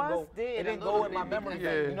 But it didn't must go, did it a didn't little go in my bit memory because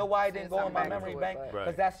bank. Yeah. You know why it Since didn't go I'm in my back memory to it, bank? but- Because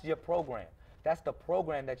Right. that's your program. That's the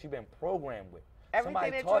program that you've been programmed with. Everything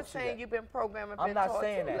Somebody that you're taught you saying, that. you've been programming. I'm not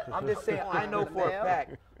saying that. I'm just saying I know for a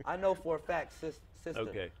fact. I know for a fact, sister.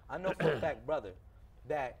 Okay. I know for a fact, brother,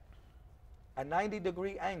 that a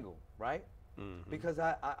 90-degree angle, right? Because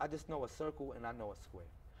I just know a circle and I know a square.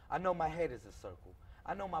 I know my head is a circle.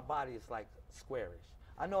 I know my body is like squarish.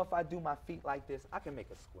 I know if I do my feet like this, I can make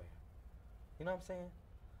a square. You know what I'm saying?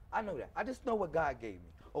 I know that. I just know what God gave me,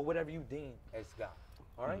 or whatever you deem as God.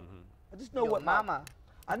 All right? I just know Your what mama.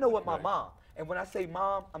 I know what my Right. mom. And when I say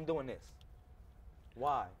mom, I'm doing this.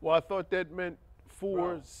 Why? Well, I thought that meant 4,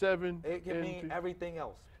 Bro, 7. It can and mean three. everything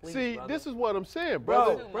else. Please, See, brother. this is what I'm saying,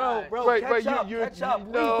 bro, brother. bro, Right, catch right, up, you- catch up. you-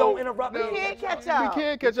 Please no, don't interrupt no. me. We can't catch We up.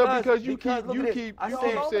 can't catch up because look at this. I you said-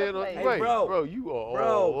 keep all saying over the place. right, bro, you are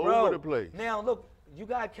bro, all bro. over the place. Now look, you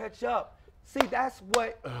gotta catch up. See, that's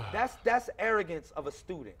what that's arrogance of a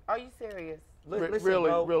student. Are you serious? Listen, Really,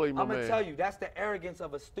 bro, really, my I'm gonna man. tell you, that's the arrogance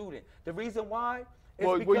of a student. The reason why is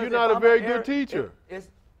Well, because you're if not a I'm very an good teacher.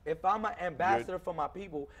 If I'm an ambassador for my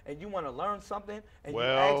people and you want to learn something and you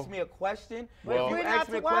Well, ask me a question, well- if you We're ask not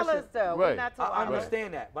me a Tualas, question, though. Right. We're not I Tualas.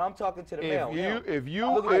 understand that, but I'm talking to the male. If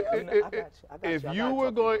you Look at it. I got you. if I you gotta were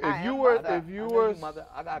talk to going you. I am mother. if you I know were you mother.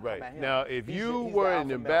 I gotta come at right him. now if He's you the were alpha an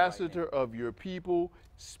male right ambassador of your people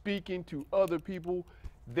speaking to other people,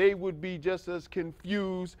 they would be just as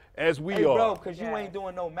confused as we Hey, are. bro, because you Yes. ain't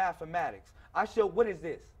doing no mathematics. I show. What is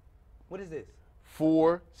this? What is this?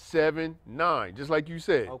 4, 7, 9, just like you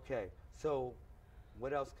said. Okay, so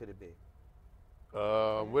what else could it be?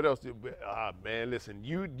 What else? Man, listen.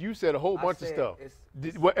 You said a whole I bunch of said stuff.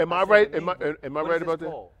 it's- Am I said right? Am I What right is about this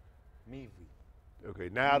that? called? Mevi. Okay,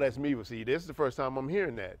 now that's me. But see, this is the first time I'm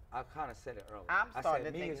hearing that. I kind of said it earlier. I'm I starting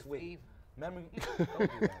said to me think is it's weak. evil. Remember? Don't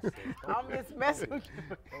do that, sis. Don't I'm do just that. messing Don't with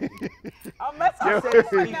do that. you. I'm messing Yo,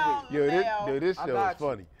 with you now, this I show got is you.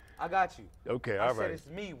 funny. I got you. Okay, I all said right. it's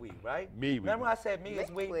me, we, right? Me, we. Remember I said me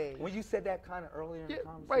is we? Me. When you said that kind of earlier in Yeah, the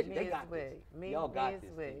right. conversation, Me they is got we. this. Me Y'all got is this.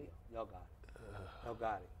 we. Didn't Y'all got it. Y'all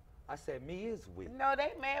got it. I said me is we. No,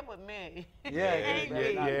 they mad with me. Yeah, Ain't yeah,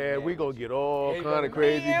 me. Yeah, we gonna get all They kind of better-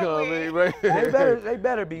 crazy Yeah, comments, we- right? They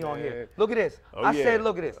better be on Yeah. here. Look at this. Oh, I yeah. said,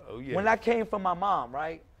 look at this. Oh, yeah. When I came from my mom,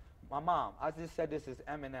 right? My mom, I just said this is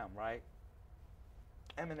Eminem, right?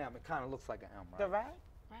 Eminem, it kind of looks like an M, The right?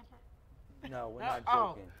 right? No, we're not Oh.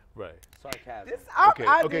 joking. Right. Sarcasm. This, Okay.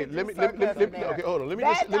 I Okay. did Let do me. sarcasm there. Okay. Hold on. Let me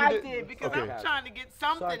that just. Let I me did because okay. I'm trying to get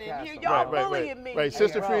something in here. Sarcasm. Y'all Right, right, bullying right. me. Right, Hey,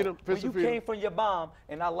 Sister bro, Freedom, when Sister you Freedom. came from your mom,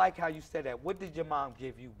 and I like how you said that. What did your mom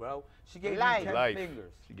give you, bro? She gave Life. you 10 Life.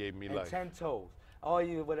 fingers. She gave me and life. 10 toes. All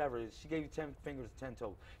you, whatever it is. She gave you 10 fingers, 10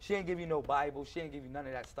 toes. She ain't give you no Bible. She ain't give you none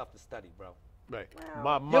of that stuff to study, bro. Right. Wow.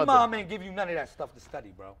 My Your mother. mom ain't give you none of that stuff to study,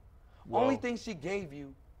 bro. Well, Only thing she gave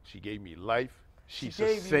you, She gave me life. She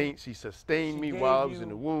gave you- sustained she me gave while I was you- in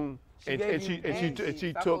the womb, she and gave you- she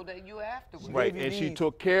suckled took at you afterwards. She right, gave you and she these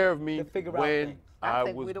took care of me to figure out when things. I I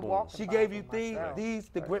think was we the born. walking she gave you Bible myself, these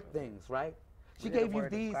to grip personally. things, right? She We're the gave you word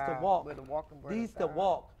of these to God. walk. We're the walking word These of to God.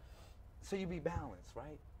 walk, so you be balanced,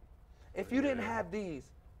 right? If you didn't have these,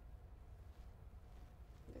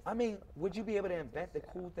 I mean, would you be able to invent the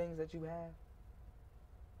cool things that you have?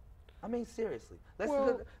 I mean, seriously. Let's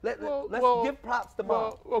give props to mom.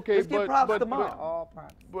 well, okay, let's give props to mom. All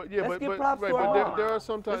props. But yeah, Let's but, give but, props right, to but our there, mom. there are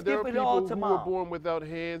sometimes Let's there give are it all people to who are mom. born without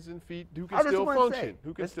hands and feet who I can just still wanna function. say,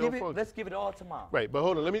 Who can let's still give it, function. let's give it all to mom. Right, but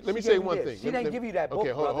hold on. Let me She say gave you one this. thing. She didn't give you that book, Okay,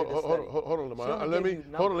 hold brother, to on, study. hold on, Lamar. She only Let gave me you hold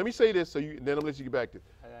on. numbers. Let me say this, so you then I'm gonna let you get back to it.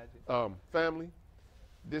 I got you. Family,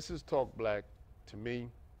 this is Talk Black to me,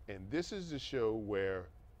 and this is the show where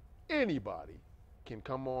anybody can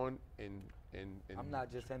come on and I'm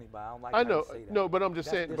not just anybody. I don't like I how know, you say that. no, but I'm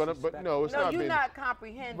just That's saying, but no, disrespectful. it's No, not you're being not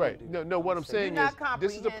comprehending. right. No, what I'm saying You're is not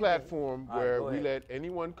this is a comprehending. platform All right, where go we ahead. let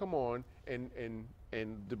anyone come on, and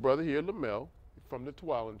the brother here, Lamel, from the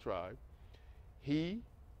Tualan tribe, he,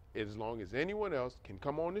 as long as anyone else, can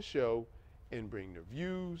come on the show and bring their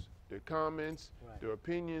views, their comments, Right. their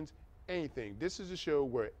opinions, anything. This is a show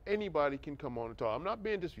where anybody can come on and talk. I'm not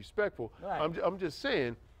being disrespectful. Right. I'm just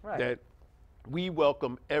saying Right. that we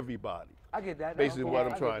welcome everybody. I get that. Basically what I'm I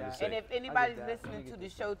get trying to that. say. And if I anybody's get that. listening I to get the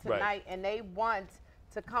that. show Right. tonight and they want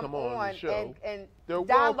to come on the on show, and they're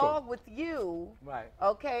dialogue welcome. with you, Right.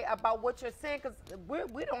 okay, about what you're saying, because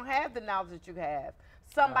we don't have the knowledge that you have.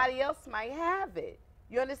 Somebody else might have it.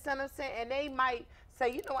 You understand what I'm saying? And they might say,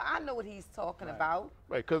 you know what, I know what he's talking Right. about.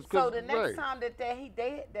 Right, because So the next time that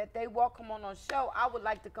they welcome on show, I would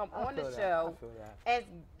like to come I on the feel that. show I feel that.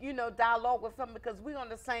 and dialogue with them because we're on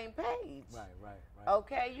the same page. Right.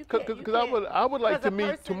 Okay, you can't. Because I would like 'cause to a meet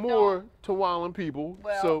person more Tawalan people.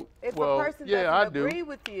 Well, so if well, a person yeah, I doesn't do. agree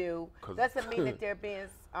with you, 'Cause- doesn't mean that they're being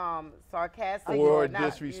sarcastic Or not,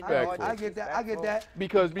 disrespectful. I get that. I get that.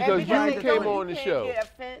 Because And you they came don't- on the can't show. get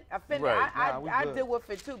offended. Right. Nah, we I good. deal with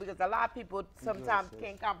it too because a lot of people sometimes sis.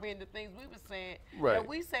 can't comprehend the things we were saying Right. that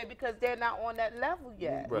we say because they're not on that level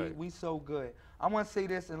yet. Right. We so good. I want to say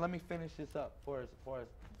this, and let me finish this up for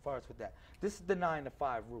us with that. This is the 9 to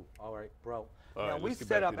 5 rule, all right, bro. All now right, we let's get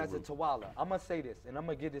set back up to the as a rule. Tawala. I'm gonna say this, and I'm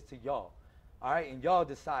gonna give this to y'all, all right, and y'all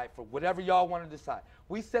decide for whatever y'all want to decide.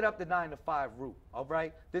 We set up the 9 to 5 rule, all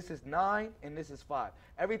right. This is 9 and this is 5.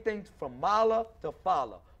 Everything from Mala to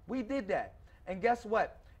Fala. We did that, and guess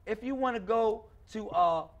what? If you want to go to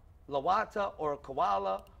Lawata or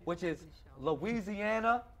Koala, which is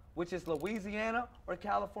Louisiana, or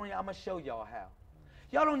California, I'm gonna show y'all how.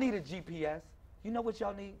 Y'all don't need a GPS. You know what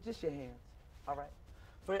y'all need? Just your hands. All right?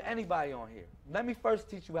 For anybody on here, let me first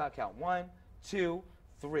teach you how to count. 1, 2,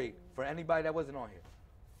 3. For anybody that wasn't on here.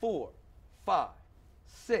 4, 5,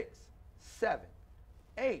 6, 7,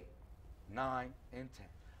 8, 9, and 10.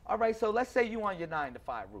 All right, so let's say you on your 9 to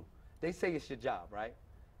 5 route. They say it's your job, right?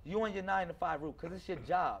 You on your 9 to 5 route because it's your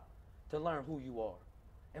job to learn who you are.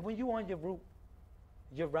 And when you on your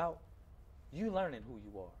route, you learning who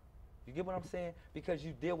you are. You get what I'm saying? Because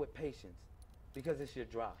you deal with patience. Because it's your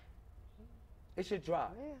drive. It's your drive.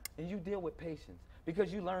 Yeah. And you deal with patience.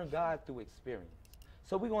 Because you learn God through experience.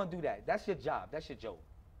 So we're going to do that. That's your job. That's your job.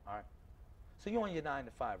 All right? So you're on your 9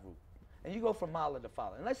 to 5 route. And you go from Mala to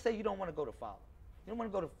Fala. And let's say you don't want to go to Fala. You don't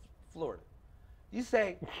want to go to Florida. You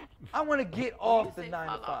say, I want to get off the 9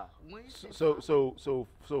 to 5. So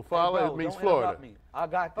Hey, Fala bro, means don't Florida. interrupt me. I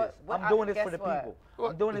got this. But I'm doing this guess for the what? people.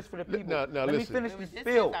 I'm doing this for the people. Now Let me listen. finish this This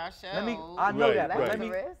spill. is our Let me. show. I know Right, that. But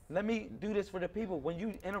right. let me do this for the people. When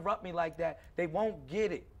you interrupt me like that, they won't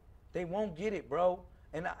get it. They won't get it, bro.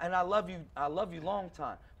 And I love you. I love you long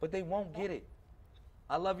time. But they won't get it.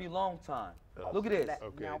 I love you long time. Look at this.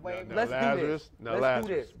 Okay. Now, wait a minute. Let's do Lazarus, this. Now Let's Lazarus,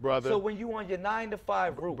 do this, brother. So when you on your 9 to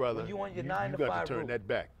 5 route, brother, when you on your you 9 to got 5 to turn route, that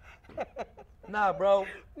back. nah, bro.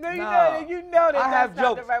 No, you nah. know that I have that's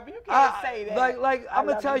not jokes. the right, but you can't say that. Like I I'm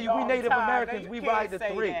gonna love tell you you, we long Native time. No, Americans, you we can't ride the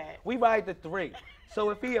say 3. that. We ride the 3. So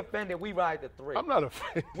if he offended, we ride the 3. I'm not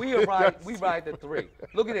offended. We ride the 3.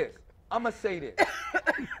 Look at this. I'm gonna say this.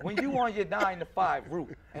 When you on your 9 to 5 route,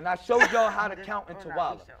 and I showed y'all how to count in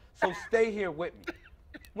Tawala, so stay here with me.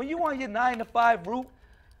 When you on your 9 to 5 route,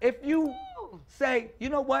 if you say, you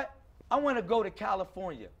know what, I want to go to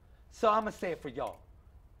California, so I'm gonna say it for y'all.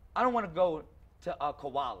 I don't want to go to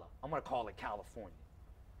Koala. I'm gonna call it California.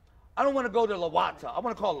 I don't want to go to Lawata. I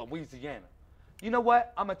want to call it Louisiana. You know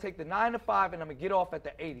what? I'm gonna take the 9 to 5 and I'm gonna get off at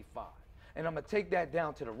the 85. And I'm gonna take that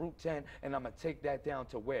down to the Route 10 and I'm gonna take that down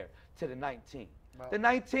to where? To the 19. The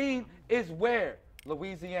 19 is where?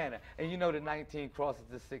 Louisiana. And you know the 19 crosses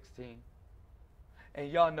the 16. And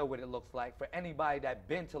y'all know what it looks like. For anybody that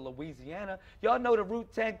been to Louisiana, y'all know the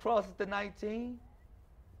Route 10 crosses the 19?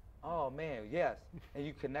 Oh man, yes. And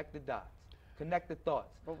you connect the dots, connect the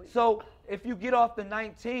thoughts. So if you get off the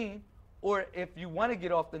 19, or if you want to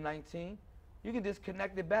get off the 19, you can just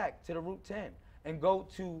connect it back to the Route 10 and go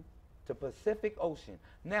to the Pacific Ocean.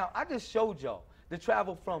 Now, I just showed y'all the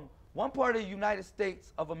travel from one part of the United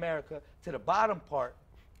States of America to the bottom part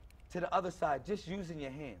to the other side, just using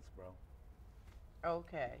your hands, bro.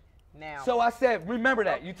 Okay. Now. So I said, remember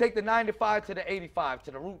that. You take the 9 to 5 to the 85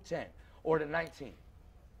 to the Route 10 or the 19.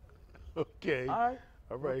 Okay. All right.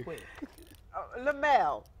 All Real right. quick.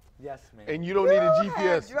 Lamel. Yes, man. And you don't need a You GPS.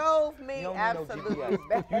 have drove me You don't absolutely. need no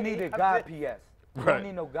GPS. You need a God PS. You Right. don't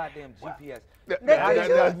need no goddamn GPS.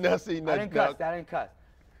 Now, see, I didn't cuss. That didn't cuss.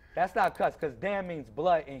 That's not cuss, because damn means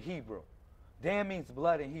blood in Hebrew. Damn means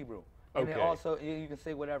blood in Hebrew. And then Okay. also, you can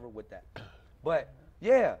say whatever with that. But,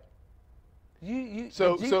 yeah. The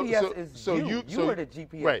So GPS is you. You were the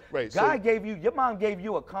GPS. Right. God gave you, your mom gave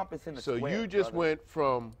you a compass and a So square. you just brother. went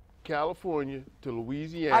from California to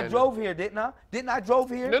Louisiana. I drove here, didn't I? Didn't I drove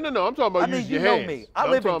here? No. I'm talking about I mean, using you your know hands. me. I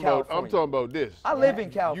I'm live in talking about, I'm California. talking about this. I live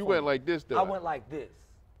in California. You went like this, though. I went like this.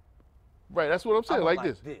 Right, that's what I'm saying. I Like went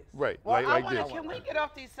this. like this. Right, Well, like wanna, this. can we get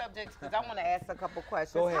off these subjects? Because I want to ask a couple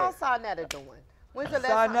questions. Go ahead. How's Sarnetta doing? When's the last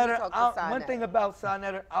time you talked to Sarnetta? One thing about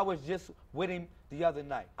Sarnetta, I was just with him the other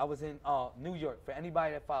night. I was in New York, for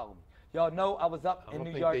anybody that follow me. Y'all know I was up I in don't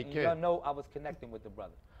New think York, they and can. y'all know I was connecting with the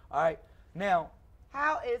brother. All right? Now,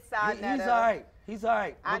 How is Sarnetta? he's all right. He's all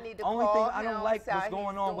right. I The need to only call thing I don't him, like see what's how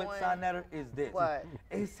going he's on with doing. Sarnetta is this. What?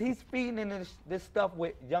 He's feeding in this stuff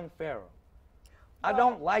with Young Pharaoh. I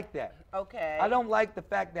don't like that. Okay. I don't like the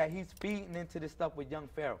fact that he's feeding into this stuff with Young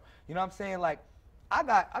Pharaoh. You know what I'm saying? Like, I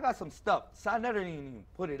got some stuff. Sarnetta didn't even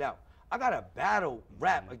put it out. I got a battle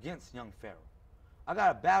rap against Young Pharaoh. I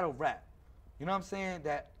got a battle rap. You know what I'm saying?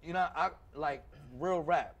 That, you know, I like real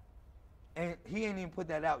rap. And he ain't even put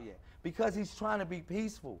that out yet. Because he's trying to be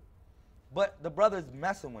peaceful. But the brother's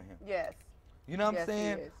messing with him. Yes. You know what Yes, I'm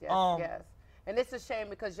saying? He is. Yes. And it's a shame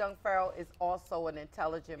because Young Pharaoh is also an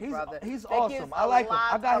intelligent brother. He's that awesome. gives I like a him.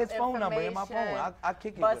 I lot got of his phone number in my phone. information. I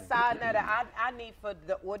kick it But with him. Sarnetta, I need for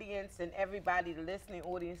the audience and everybody, the listening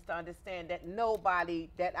audience, to understand that nobody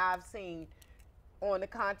that I've seen on the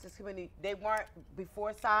conscious community, they weren't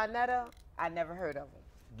before Sarnetta. I never heard of them.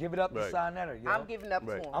 Give it up Right. to Sarnetta, yo. I'm giving up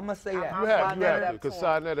Right. to him. I'm gonna say that. You have giving it to, up because him.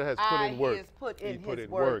 Sarnetta has put in work. He has put in He put his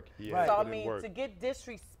in work. work. He has So I put in mean, work. to get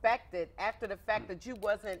disrespected after the fact that you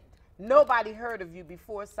wasn't, nobody heard of you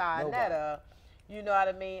before Sarnetta. You know what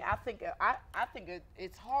I mean? I think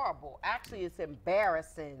it's horrible. Actually, it's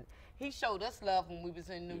embarrassing. He showed us love when we was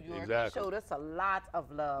in New York. Exactly. He showed us a lot of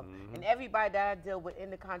love. And everybody that I deal with in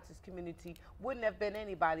the conscious community wouldn't have been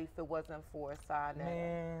anybody if it wasn't for Sarnetta.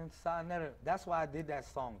 Man, Sarnetta, that's why I did that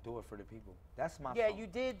song, Do It For The People. That's my Yeah, song. you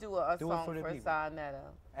did do a Do it song for for, the people. Sarnetta.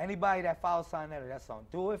 Anybody that follows Sarnetta, that song,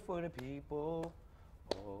 Do It For The People.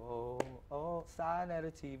 Oh,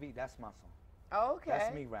 Sarnetta TV, that's my song. Okay.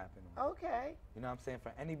 That's me rapping on. Okay. You know what I'm saying?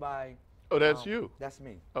 For anybody. Oh, that's you. That's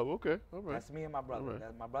me. Oh, okay. All right. That's me and my brother. All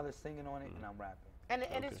right. My brother's singing on it and I'm rapping.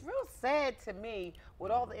 And it's real sad to me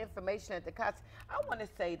with all the information at the cops. I want to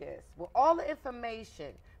say this. With all the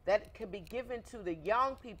information that can be given to the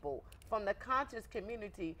young people from the conscious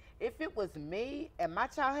community, if it was me and my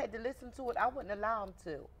child had to listen to it, I wouldn't allow him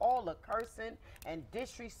to. All the cursing and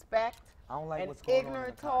disrespect I don't like and what's going on in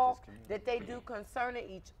ignorant the talk conscious community. that they do concerning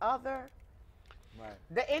each other, Right.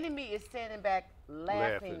 the enemy is standing back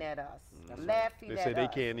laughing Laughing. at us, That's right. laughing They at say they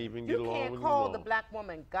us. can't even You get along can't with call you the long. black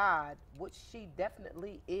woman God, which she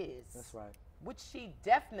definitely is. That's right. Which she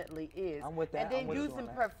definitely is. I'm with that. And then I'm with you using on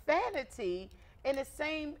that. profanity in the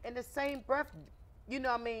same breath, you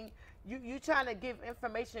know what I mean? You trying to give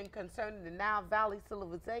information concerning the Nile Valley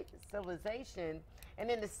civilization, and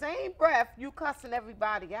in the same breath you cussing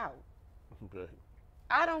everybody out. Right.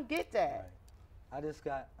 I don't get that. Right. I just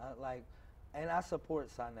got like, and I support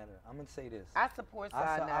Sinetta. I'm gonna say this. I support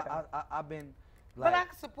Sinetta. I've been But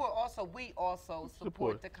like, I support also, we also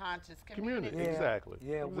support the conscious community. Community. Exactly.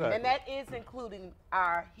 Yeah, we- Exactly. And that is including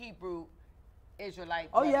our Hebrew Israelite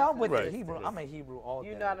oh yeah, I'm brothers with and Right. the sisters. Hebrew. I'm a Hebrew all day.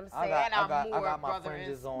 You know what I'm I saying? got, And I got, I'm I more got my brother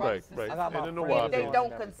fringes and on. Right, sisters. right. I got my And then the fringes Wabi. They on don't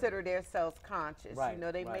and everything. consider themselves conscious. Right, You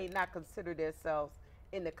know, they may right. not consider themselves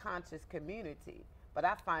in the conscious community, but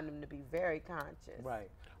I find them to be very conscious. Right.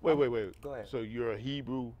 Wait. Go ahead. So you're a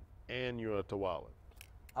Hebrew and you're a Tawala.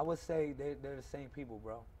 I would say they're the same people,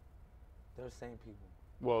 bro. They're the same people.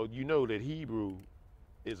 Well, you know that Hebrew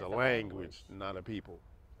is a a language, not a people.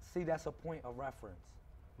 See, that's a point of reference.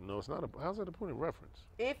 No, it's not. How's that a point of reference?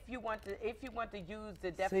 If you want to use the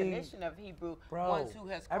definition of Hebrew, Bro, ones who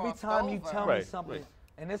has every crossed time you over, tell me Right, something, right.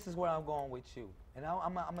 and this is where I'm going with you, and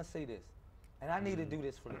I'm gonna say this, and I need to do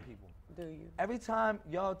this for the people. do you? Every time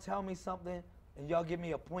y'all tell me something and y'all give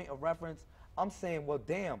me a point of reference, I'm saying, well,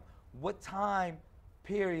 damn, what time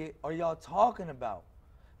period are y'all talking about?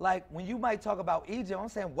 Like, when you might talk about Egypt, I'm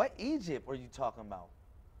saying, what Egypt are you talking about?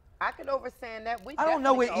 I could understand that. We I don't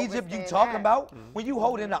know definitely what can Egypt you understand talking that. about. When you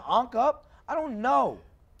holding the Ankh up, I don't know.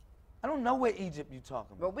 I don't know what Egypt you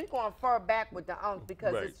talking about. But we're going far back with the Ankh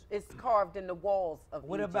because Right. it's carved in the walls of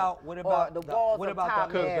What Egypt. about or the- the walls what of about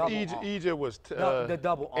the- Tamer. double Because Ankh. Egypt was The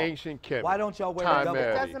double Ankh. ancient Kemet. Why don't y'all wear the Time double It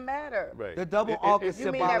Ankh? doesn't matter. Right. The double Ankh is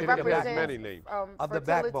You mean that symbolic of the represents backbone. many names. Of the fertility?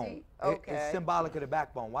 backbone. It- Okay. it's symbolic of the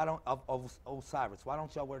backbone. Why don't of Osiris? Why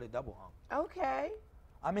don't y'all wear the double Ankh? Okay.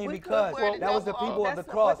 I mean, We could because wear the that was the double people Ankh. of the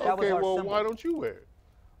That's cross. what That was Okay, our well, symbol. why don't you wear it?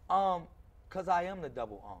 Cause I am the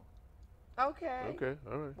double Ankh. Okay. Okay,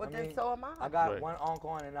 all right. Well, I then mean, so am I. I got Right. one Ankh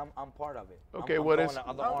on, and I'm part of it. Okay, I'm well, throwing it's, the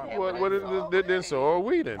other Okay, arm. well, what is, it's then so are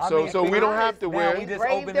we then. I So, mean, so we don't mine have is to Now wear. we just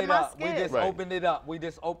Engraved opened in it my up. We skin. just Right. opened it up. We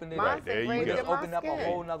just opened it Mine's up. there you engraved go. We in just my opened up a skin.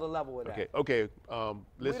 whole nother level with that. Okay. We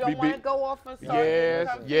Let's don't want to go off and start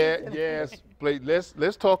Yes, getting yes.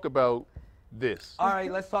 Let's talk about this. All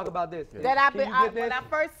right, let's talk about this. That I've Can been, you get when this? I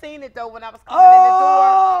first seen it though, when I was coming Oh, in the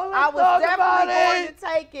door, I let's was talk definitely about going it. to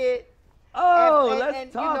take it. Oh, and, let's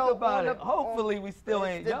and, talk you know, about on it. the- Hopefully, on we still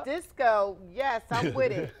ain't. the disco. Yes, I'm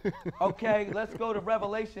with it. Okay, let's go to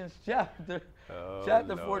Revelations chapter Oh,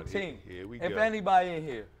 chapter Lord, 14. here we If go. anybody in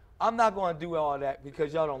here, I'm not going to do all that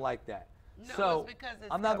because y'all don't like that. No, so it's because it's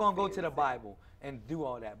I'm not going to go to the confusing. Bible and do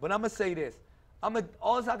all that. But I'm going to say this.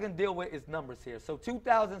 All I can deal with is numbers here. So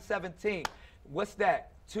 2017, what's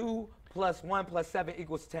that? 2 plus 1 plus 7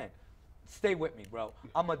 equals 10. Stay with me, bro.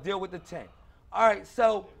 I'm going to deal with the 10. All right,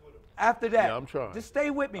 so after that, Yeah, I'm trying. just stay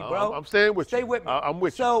with me, bro. I'm staying with you. Stay with me. I'm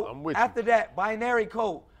with you. So I'm with you. after that, binary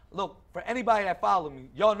code. Look, for anybody that follow me,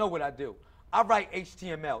 y'all know what I do. I write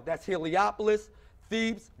HTML. That's Heliopolis,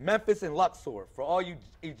 Thebes, Memphis, and Luxor for all you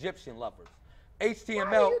Egyptian lovers. HTML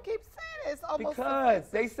Why do you keep saying it? It's almost because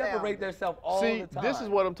they offensive separate sounding. themselves all See, the time. this is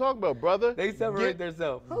what I'm talking about, brother. they separate Get-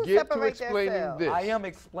 themselves. Who Get to separate explaining themselves? this. I am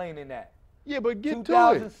explaining that. Yeah, but get to it.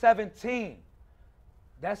 2017.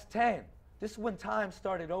 That's 10. This is when time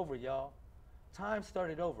started over, y'all. Time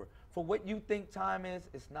started over. For what you think time is,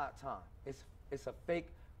 it's not time. It's a fake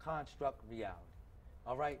construct reality.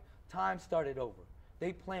 All right? Time started over.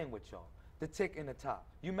 They playing with y'all. The tick in the top.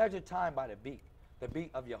 You measure time by the beat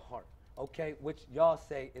of your heart, okay? Which y'all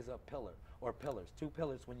say is a pillar or pillars, 2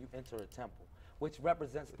 pillars when you enter a temple, which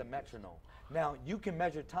represents the metronome. Now, you can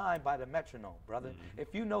measure time by the metronome, brother.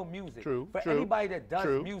 If you know music, True, for true, anybody that does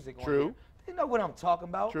true, music on true. here, they know what I'm talking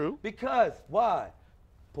about. True. Because, why?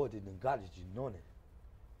 Put it in God, you know it.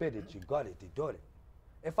 Bet it, you got it, you got it.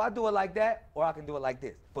 If I do it like that, or I can do it like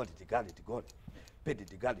this. Put it, you got it, you got it. Bet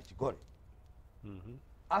it, you got it, you got it.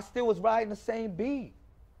 I still was riding the same beat.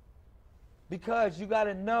 Because you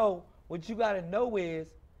gotta know, what you gotta know is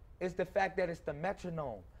the fact that it's the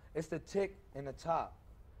metronome. It's the tick in the top.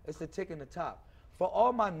 It's the tick in the top. For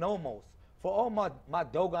all my nomos, for all my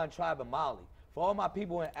Dogon tribe of Mali, for all my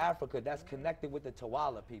people in Africa that's connected with the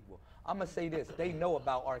Tawala people, I'm gonna say this, they know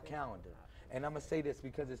about our calendar. And I'm gonna say this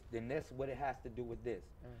because then that's what it has to do with this.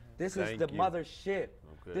 This is Thank the you. mother ship.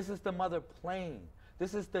 Okay. This is the mother plane.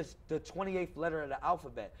 This is the 28th letter of the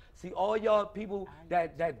alphabet. See, all y'all people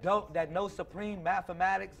that know supreme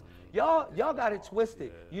mathematics, y'all got it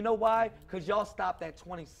twisted. You know why? Because y'all stopped at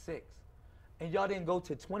 26. And y'all didn't go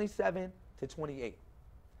to 27 to 28.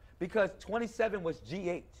 Because 27 was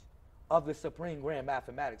GH of the supreme grand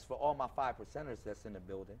mathematics for all my 5%ers that's in the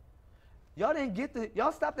building. Y'all didn't get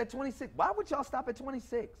y'all stopped at 26. Why would y'all stop at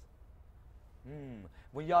 26?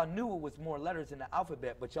 When y'all knew it was more letters in the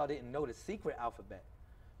alphabet, but y'all didn't know the secret alphabet.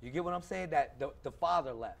 You get what I'm saying? That the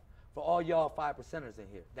father left. For all y'all 5%ers in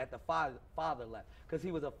here, that the father left. Because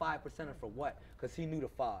he was a 5%er for what? Because he knew the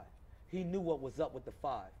 5. He knew what was up with the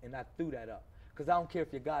 5, and I threw that up. Because I don't care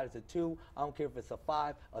if your God is a 2, I don't care if it's a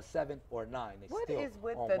 5, a 7, or a 9. They What still is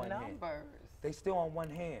with on the one hand. numbers? They still on one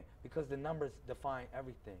hand because the numbers define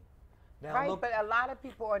everything. Now Right, look, but a lot of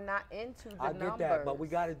people are not into the I numbers. get that, but we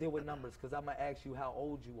got to deal with numbers because I'm going to ask you how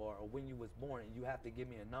old you are or when you was born, and you have to give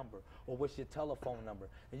me a number, or what's your telephone number,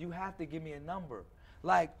 and you have to give me a number.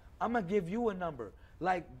 Like, I'm going to give you a number.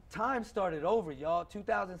 Like, time started over, y'all,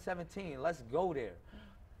 2017. Let's go there.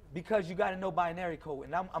 Because you got to know binary code,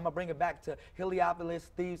 and I'm going to bring it back to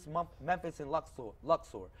Heliopolis, Thebes, Memphis, and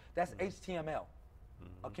Luxor. That's HTML,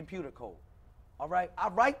 a computer code. All right? I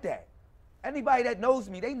write that. Anybody that knows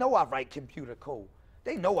me, they know I write computer code.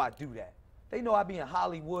 They know I do that. They know I be in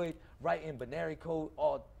Hollywood writing binary code.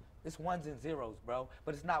 It's ones and zeros, bro.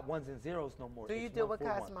 But it's not ones and zeros no more. Do you It's deal with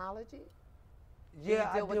 141. cosmology? Yeah,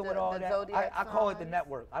 I deal with deal with the all that. zodiac I call it the signs?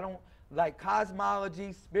 network. I don't like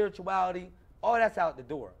cosmology, spirituality. All that's out the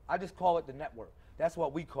door. I just call it the network. That's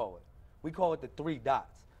what we call it. We call it the 3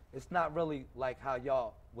 dots. It's not really like how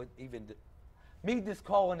y'all would even. Me just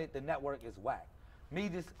calling it the network is whack.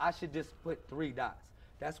 I should just put 3 dots.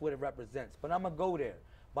 That's what it represents. But I'm gonna go there.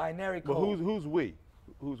 Binary code. But who's we?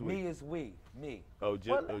 Who's we? Me is we. Me. Oh,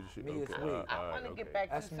 Well, me is okay. we. I want to get back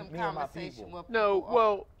That's to some me and my conversation people. with No, people.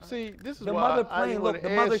 well, see, this is The why mother I plane, wanna look,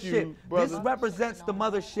 the ask mothership. you, This brother. represents the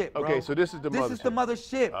mothership, bro. Okay, so this is the This is the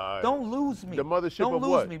mothership. All right. Don't lose me. The mothership Don't of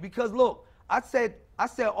lose what? me because look, I said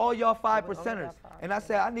all y'all 5%ers, got 5, and I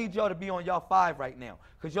said I need y'all to be on y'all 5 right now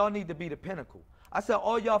because y'all need to be the pinnacle. I said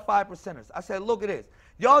all y'all 5%ers. I said look at this.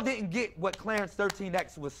 Y'all didn't get what Clarence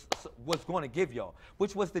 13X was going to give y'all,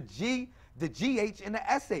 which was the G, the GH, and the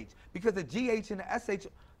SH, because the GH and the SH.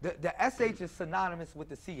 The SH is synonymous with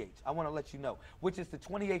the CH. I want to let you know, which is the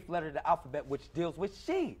 28th letter of the alphabet, which deals with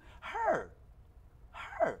she, her.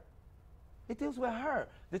 It deals with her.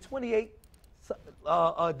 The 28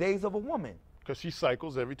 days of a woman. Because she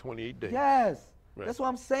cycles every 28 days. Yes. Right. That's what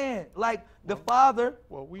I'm saying. Like the father,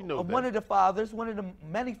 Well, we know one that. of the fathers, one of the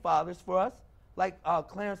many fathers for us, like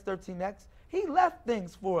Clarence 13X, he left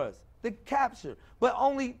things for us to capture. But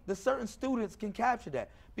only the certain students can capture that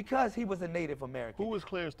because he was a Native American. Who was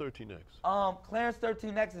Clarence 13X? Clarence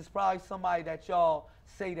 13X is probably somebody that y'all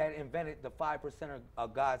say that invented the 5%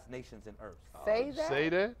 of God's nations and earth. Say that? Say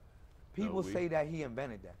that? People say that he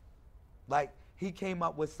invented that. Like he came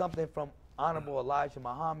up with something from Honorable Elijah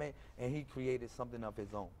Muhammad and he created something of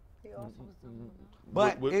his own. He also was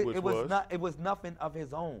But Which it was was? not. It was nothing of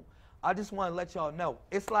his own. I just want to let y'all know.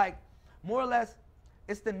 It's like, more or less,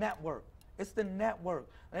 it's the network. It's the network.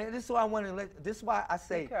 And this is why I want to let. This is why I Be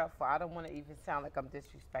say. careful. I don't want to even sound like I'm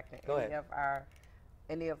disrespecting Go any ahead.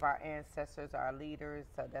 of our ancestors, our leaders.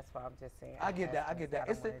 So that's why I'm just saying. I get that. I get that.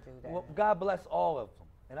 I It's don't the. want to do that. Well, God bless all of them.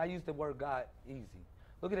 And I use the word God easy.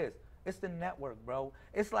 Look at this. It's the network, bro.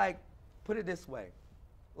 It's like, put it this way.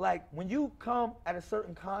 Like when you come at a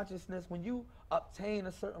certain consciousness, when you obtain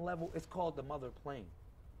a certain level, it's called the mother plane.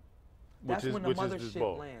 That's when the this mothership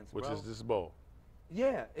ball. lands, Which bro. is this ball.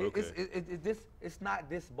 Yeah, Okay. it's not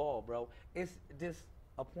this ball, bro. It's just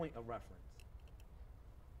a point of reference.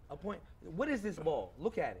 A point. What is this ball?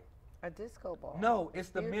 Look at it. A disco ball. No, it's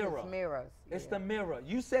the Here's mirror. its mirrors. It's yeah. the mirror.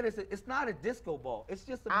 You said it's not a disco ball. It's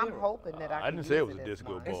just a I'm mirror. hoping that I I can didn't say it use was a as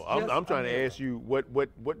disco one. ball. It's I'm just trying a to mirror. ask you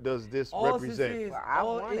what does this All represent? this is, Well, I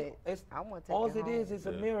all want it. it's- I want to take all it it is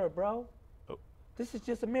home. a mirror, bro. Oh. This is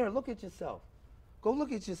just a mirror. Look at yourself. Go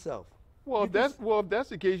look at yourself. Well, You if can that's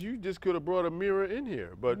the case, you just could have brought a mirror in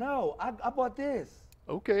here. But No, I bought this.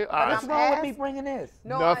 okay, What's I'm wrong with me ask- bringing this?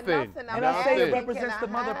 No, Nothing. nothing. I'm And I say it asking, represents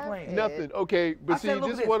can the I mother have plane. it? nothing. Okay, but I see, said, look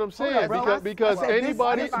this at is what this. I'm saying Hold on, bro. because I said this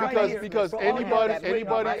anybody right because here. because For all y'all anybody that's waiting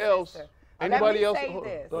on anybody my else sister. anybody Let else. me say hold on,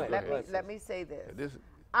 this. Go ahead. Let me say this. This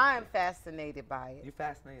I am fascinated by it. You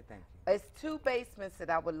fascinated? Thank you. It's 2 basements that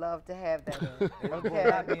I would love to have that in. It will Okay.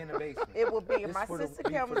 not be in the basement. It will be in This my for the- sister be for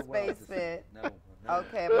the Cameron's world to see. basement. No.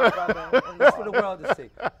 Okay, my brother. It's for the world to see.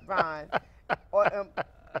 Ron.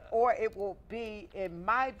 Or it will be in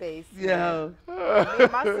my basement. Yeah. Me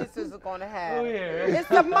and my sisters are going to have. Oh, yeah. It's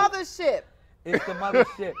the mothership. It's the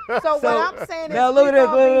mothership. So what I'm saying is now we look at this.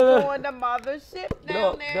 gonna be Look. doing the mothership down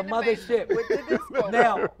Look, there the in mothership. basement with the disco.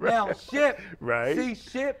 Now, ship. Right. See,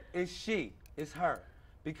 ship is she. It's her.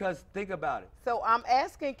 Because think about it. So I'm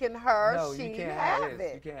asking, can her, No, she you can't have have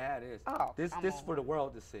this. it? You can't have this. Oh, this come this on. for the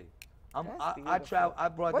world to see. That's I beautiful. I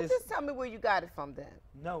brought Well, this. just tell me where you got it from then.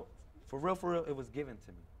 No, for real, it was given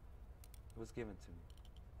to me. It was given to me.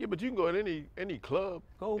 Yeah, but you can go in any club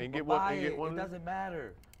Go and get buy one. And it. get one. It doesn't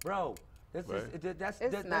matter, bro. This Right. is that's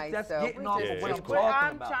It's that's, nice, that's though. getting We off just- of what I'm But talking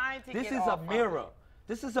I'm about. trying to This get is off a of mirror. it.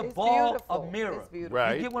 This is a It's ball beautiful. of mirror. It's beautiful.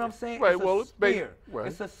 Right. You get what I'm saying? Right, It's well, a it's ba- sphere. right.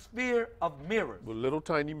 It's a sphere of mirrors. With little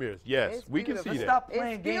tiny mirrors. Yes, It's we can beautiful. see Let's that. stop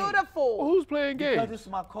playing It's games. beautiful. Well, who's playing games? Because this is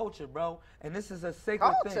my culture, bro. And this is a sacred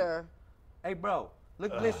thing. Culture. Hey, bro,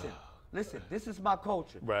 look, listen. This is my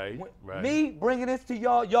culture. Right, When- right. Me bringing this to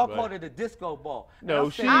y'all, y'all Right. called it a disco ball. And No, I'm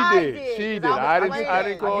she saying- I did. did, She 'cause did. I was I didn't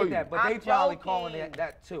playing. call I you. get that, but I'm they probably calling joking. it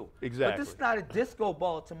that too. Exactly. But this is not a disco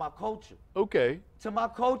ball to my culture. Okay. To my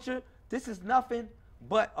culture, this is nothing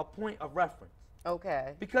but a point of reference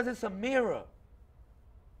Okay. because it's a mirror.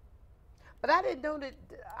 But I didn't know that.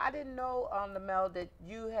 I didn't know, Lamel, that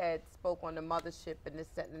you had spoke on the mothership and this,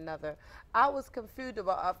 that, and another. I was confused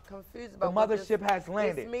about. what mothership has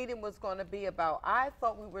landed. This meeting was going to be about. I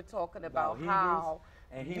thought we were talking about Hebrews how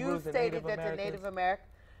and you Hebrews and stated Native that the Native Americans. Americans.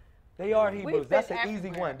 They are We've Hebrews. That's been an easy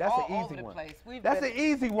everywhere, one. That's all an over easy the one. place. We've That's been an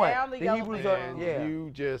easy one. down the The yellow Hebrews brick are road. yeah. You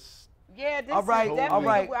just. Yeah, this All right, is definitely all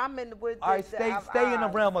right. where I'm in with. All right, stay in the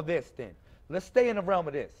realm of this then. Let's stay in the realm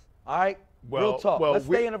of this. All right? Real talk. Let's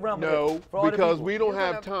stay in the realm of no, this. For all the because people. we don't You're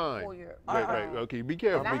have gonna time. pull your- Right, right. Okay, be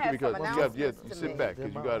careful. And I had because some you got, announcements to sit make. back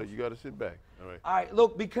because you got to sit back. All right. All right,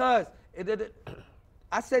 look, because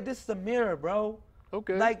I said this is a mirror, bro.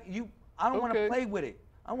 Okay. Like I don't want to Okay. play with it.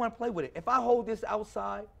 I want to play with it. If I hold this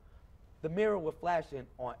outside, the mirror will flash in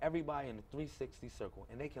on everybody in the 360 circle,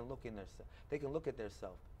 and they can look at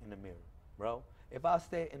themselves in the mirror, bro. If I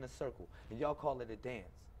stay in a circle and y'all call it a dance,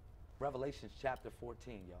 Revelations chapter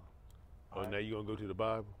 14, y'all. Oh, now you gonna go to the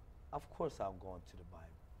Bible? Of course I'm going to the Bible.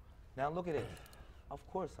 Now look at it. Of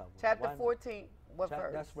course I will. Chapter Why not? 14. What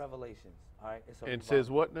verse? That's Revelations. All right. It's a And says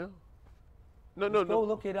what now? No, no, Let's go no.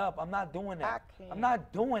 look it up. I'm not doing that. I can't. I'm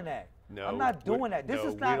not doing that. No, I'm not doing that. This no,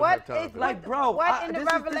 is we not don't What have time is for like, that. bro. What in the this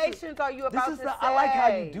is- Revelations are you about this is to the, say? I like how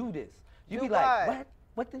you do this. You Do be like, what? what?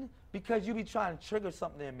 What the? Because you be trying to trigger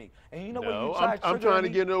something in me. And you know when No, you try I'm to trying to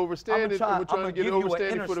me, get an overstanding. We're trying to get an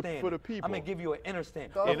understanding for the for people. I'm gonna give you an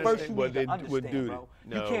understanding. Go But ahead. first you Well, need to then, understand, duty. bro.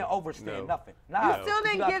 No, You can't overstand no. nothing. You Nah, still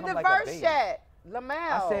didn't gotta give come the like a verse baby. yet. Lamel.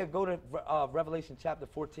 I said go to Revelation chapter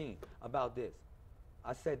 14 about this.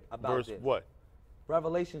 I said about Verse this. what?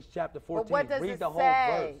 Revelations chapter 14. But what does Read it the whole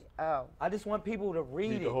say? verse. Oh. I just want people to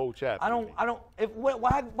read Read it. the whole chapter, I you don't. mean. I don't.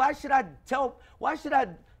 Why should I tell? Why should I?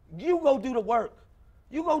 You go do the work.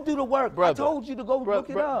 You go do the work. Brother, I told you to go look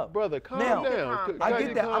it up. Brother, calm now, down. I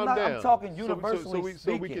get that. Calm I'm down. talking So- universally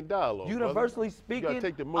so we can dialogue. brother. Universally You speaking, gotta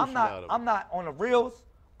take the emotion I'm not. out of it. I'm not on the reels.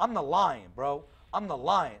 I'm the lion, bro. I'm the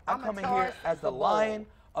lion. I I'm a come in Taurus here as the the bull. lion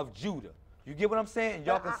of Judah. You get what I'm saying? And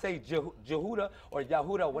y'all But can say Jehuda or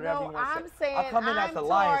Yahuda, whatever No, you want to I'm say. saying I come in as I'm the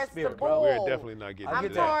lion Taurus the spirit, bull. bro. We're definitely not getting I'm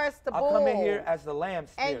into that. Taurus the I bull. come in here as the lamb And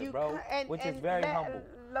spirit, you bro, co- and- which is and very La- humble.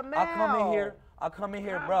 Lamel. I come in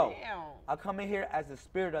here, Calm bro. down. I come in here as the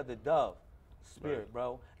spirit of the dove, spirit,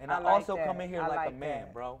 bro. And I I, like also that. come in here I like a like man,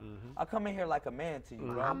 that. bro. I come in here like a man to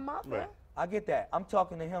you, bro. I'm mother. Right. I get that. I'm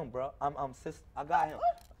talking to him, bro. I'm sis. I got him.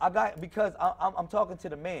 I got because I'm talking to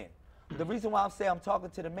the man. The reason why I'm saying I'm talking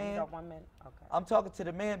to the You man, got 1 minute? Okay. I'm talking to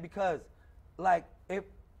the man because, like, if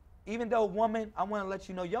even though woman, I want to let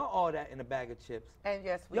you know y'all all that in a bag of chips. And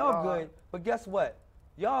yes, we Y'all are. good, but guess what?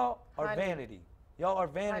 Y'all are Honey. vanity. Y'all are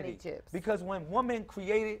vanity. chips. Because when woman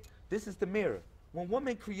created, this is the mirror. When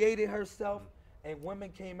woman created herself and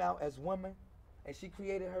woman came out as woman and she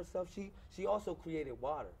created herself, she also created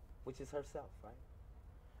water, which is herself, right?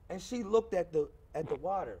 And she looked at the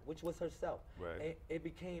water, which was herself. Right. And it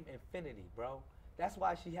became infinity, bro. That's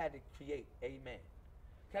why she had to create amen.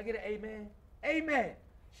 Can I get an amen? Amen.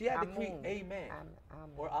 She had to create Amun. amen. Amun.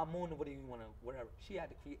 Or amun, what do you want to, whatever. She had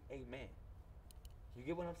to create amen. You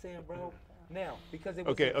get what I'm saying, bro? Now, because it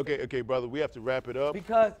was Okay, brother. We have to wrap it up.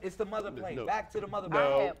 because it's the mother plane. No. Back to the mother I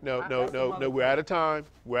plane. have- No, I- no, that's the no. mother We're out of time.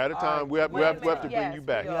 We're out of All time. right, We have wait a to bring minute. you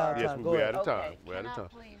back. Yes, we are. Yes, Go we're ahead. out of Okay, time. We're out of can I time.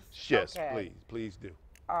 please? Yes, Okay. please do.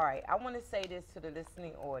 All right, I want to say this to the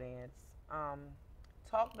listening audience.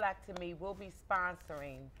 Talk Black to Me will be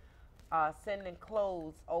sponsoring sending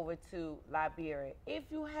clothes over to Liberia. If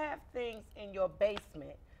you have things in your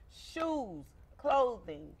basement, shoes,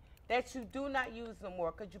 clothing that you do not use no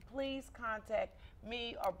more, could you please contact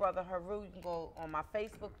me or Brother Haru? You can go on my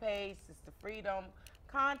Facebook page, Sister Freedom.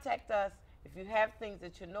 Contact us if you have things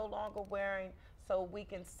that you're no longer wearing, so we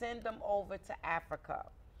can send them over to Africa.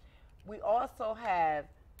 We also have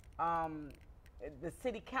the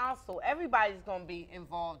city council. Everybody's going to be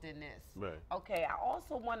involved in this. Right. Okay, I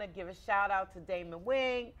also want to give a shout out to Damon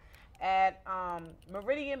Wing at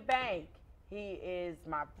Meridian Bank. He is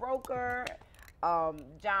my broker.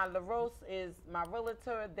 John LaRose is my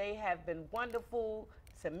realtor. They have been wonderful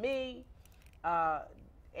to me.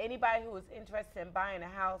 Anybody who is interested in buying a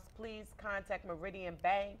house, please contact Meridian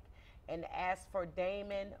Bank and ask for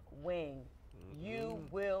Damon Wing. You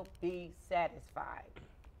will be satisfied.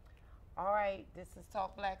 All right, this is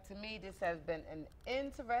Talk Black to Me. This has been an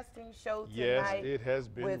interesting show tonight. Yes, it has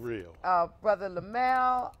been with, real. Brother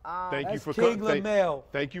Lamel. Thank you That's for King coming. Lamel.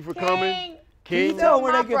 Thank you for King. coming. Can you King. tell Still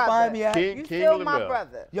where my they can brother. find me at? King, You King still my Lamel.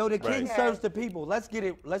 brother. Yo, the king Right. serves the people. Let's get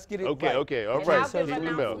it. Let's get it. Okay, right. okay, all And right. I'll give King an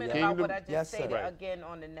Lamel. announcement King about what Lam- I just Yes, sir. stated Right. again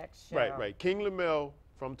on the next show. Right. King Lamel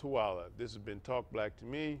from Tooele. This has been Talk Black to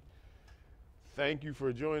Me. Thank you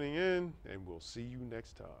for joining in, and we'll see you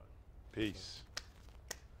next time. Peace.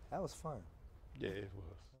 That was fun. Yeah, it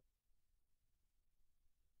was.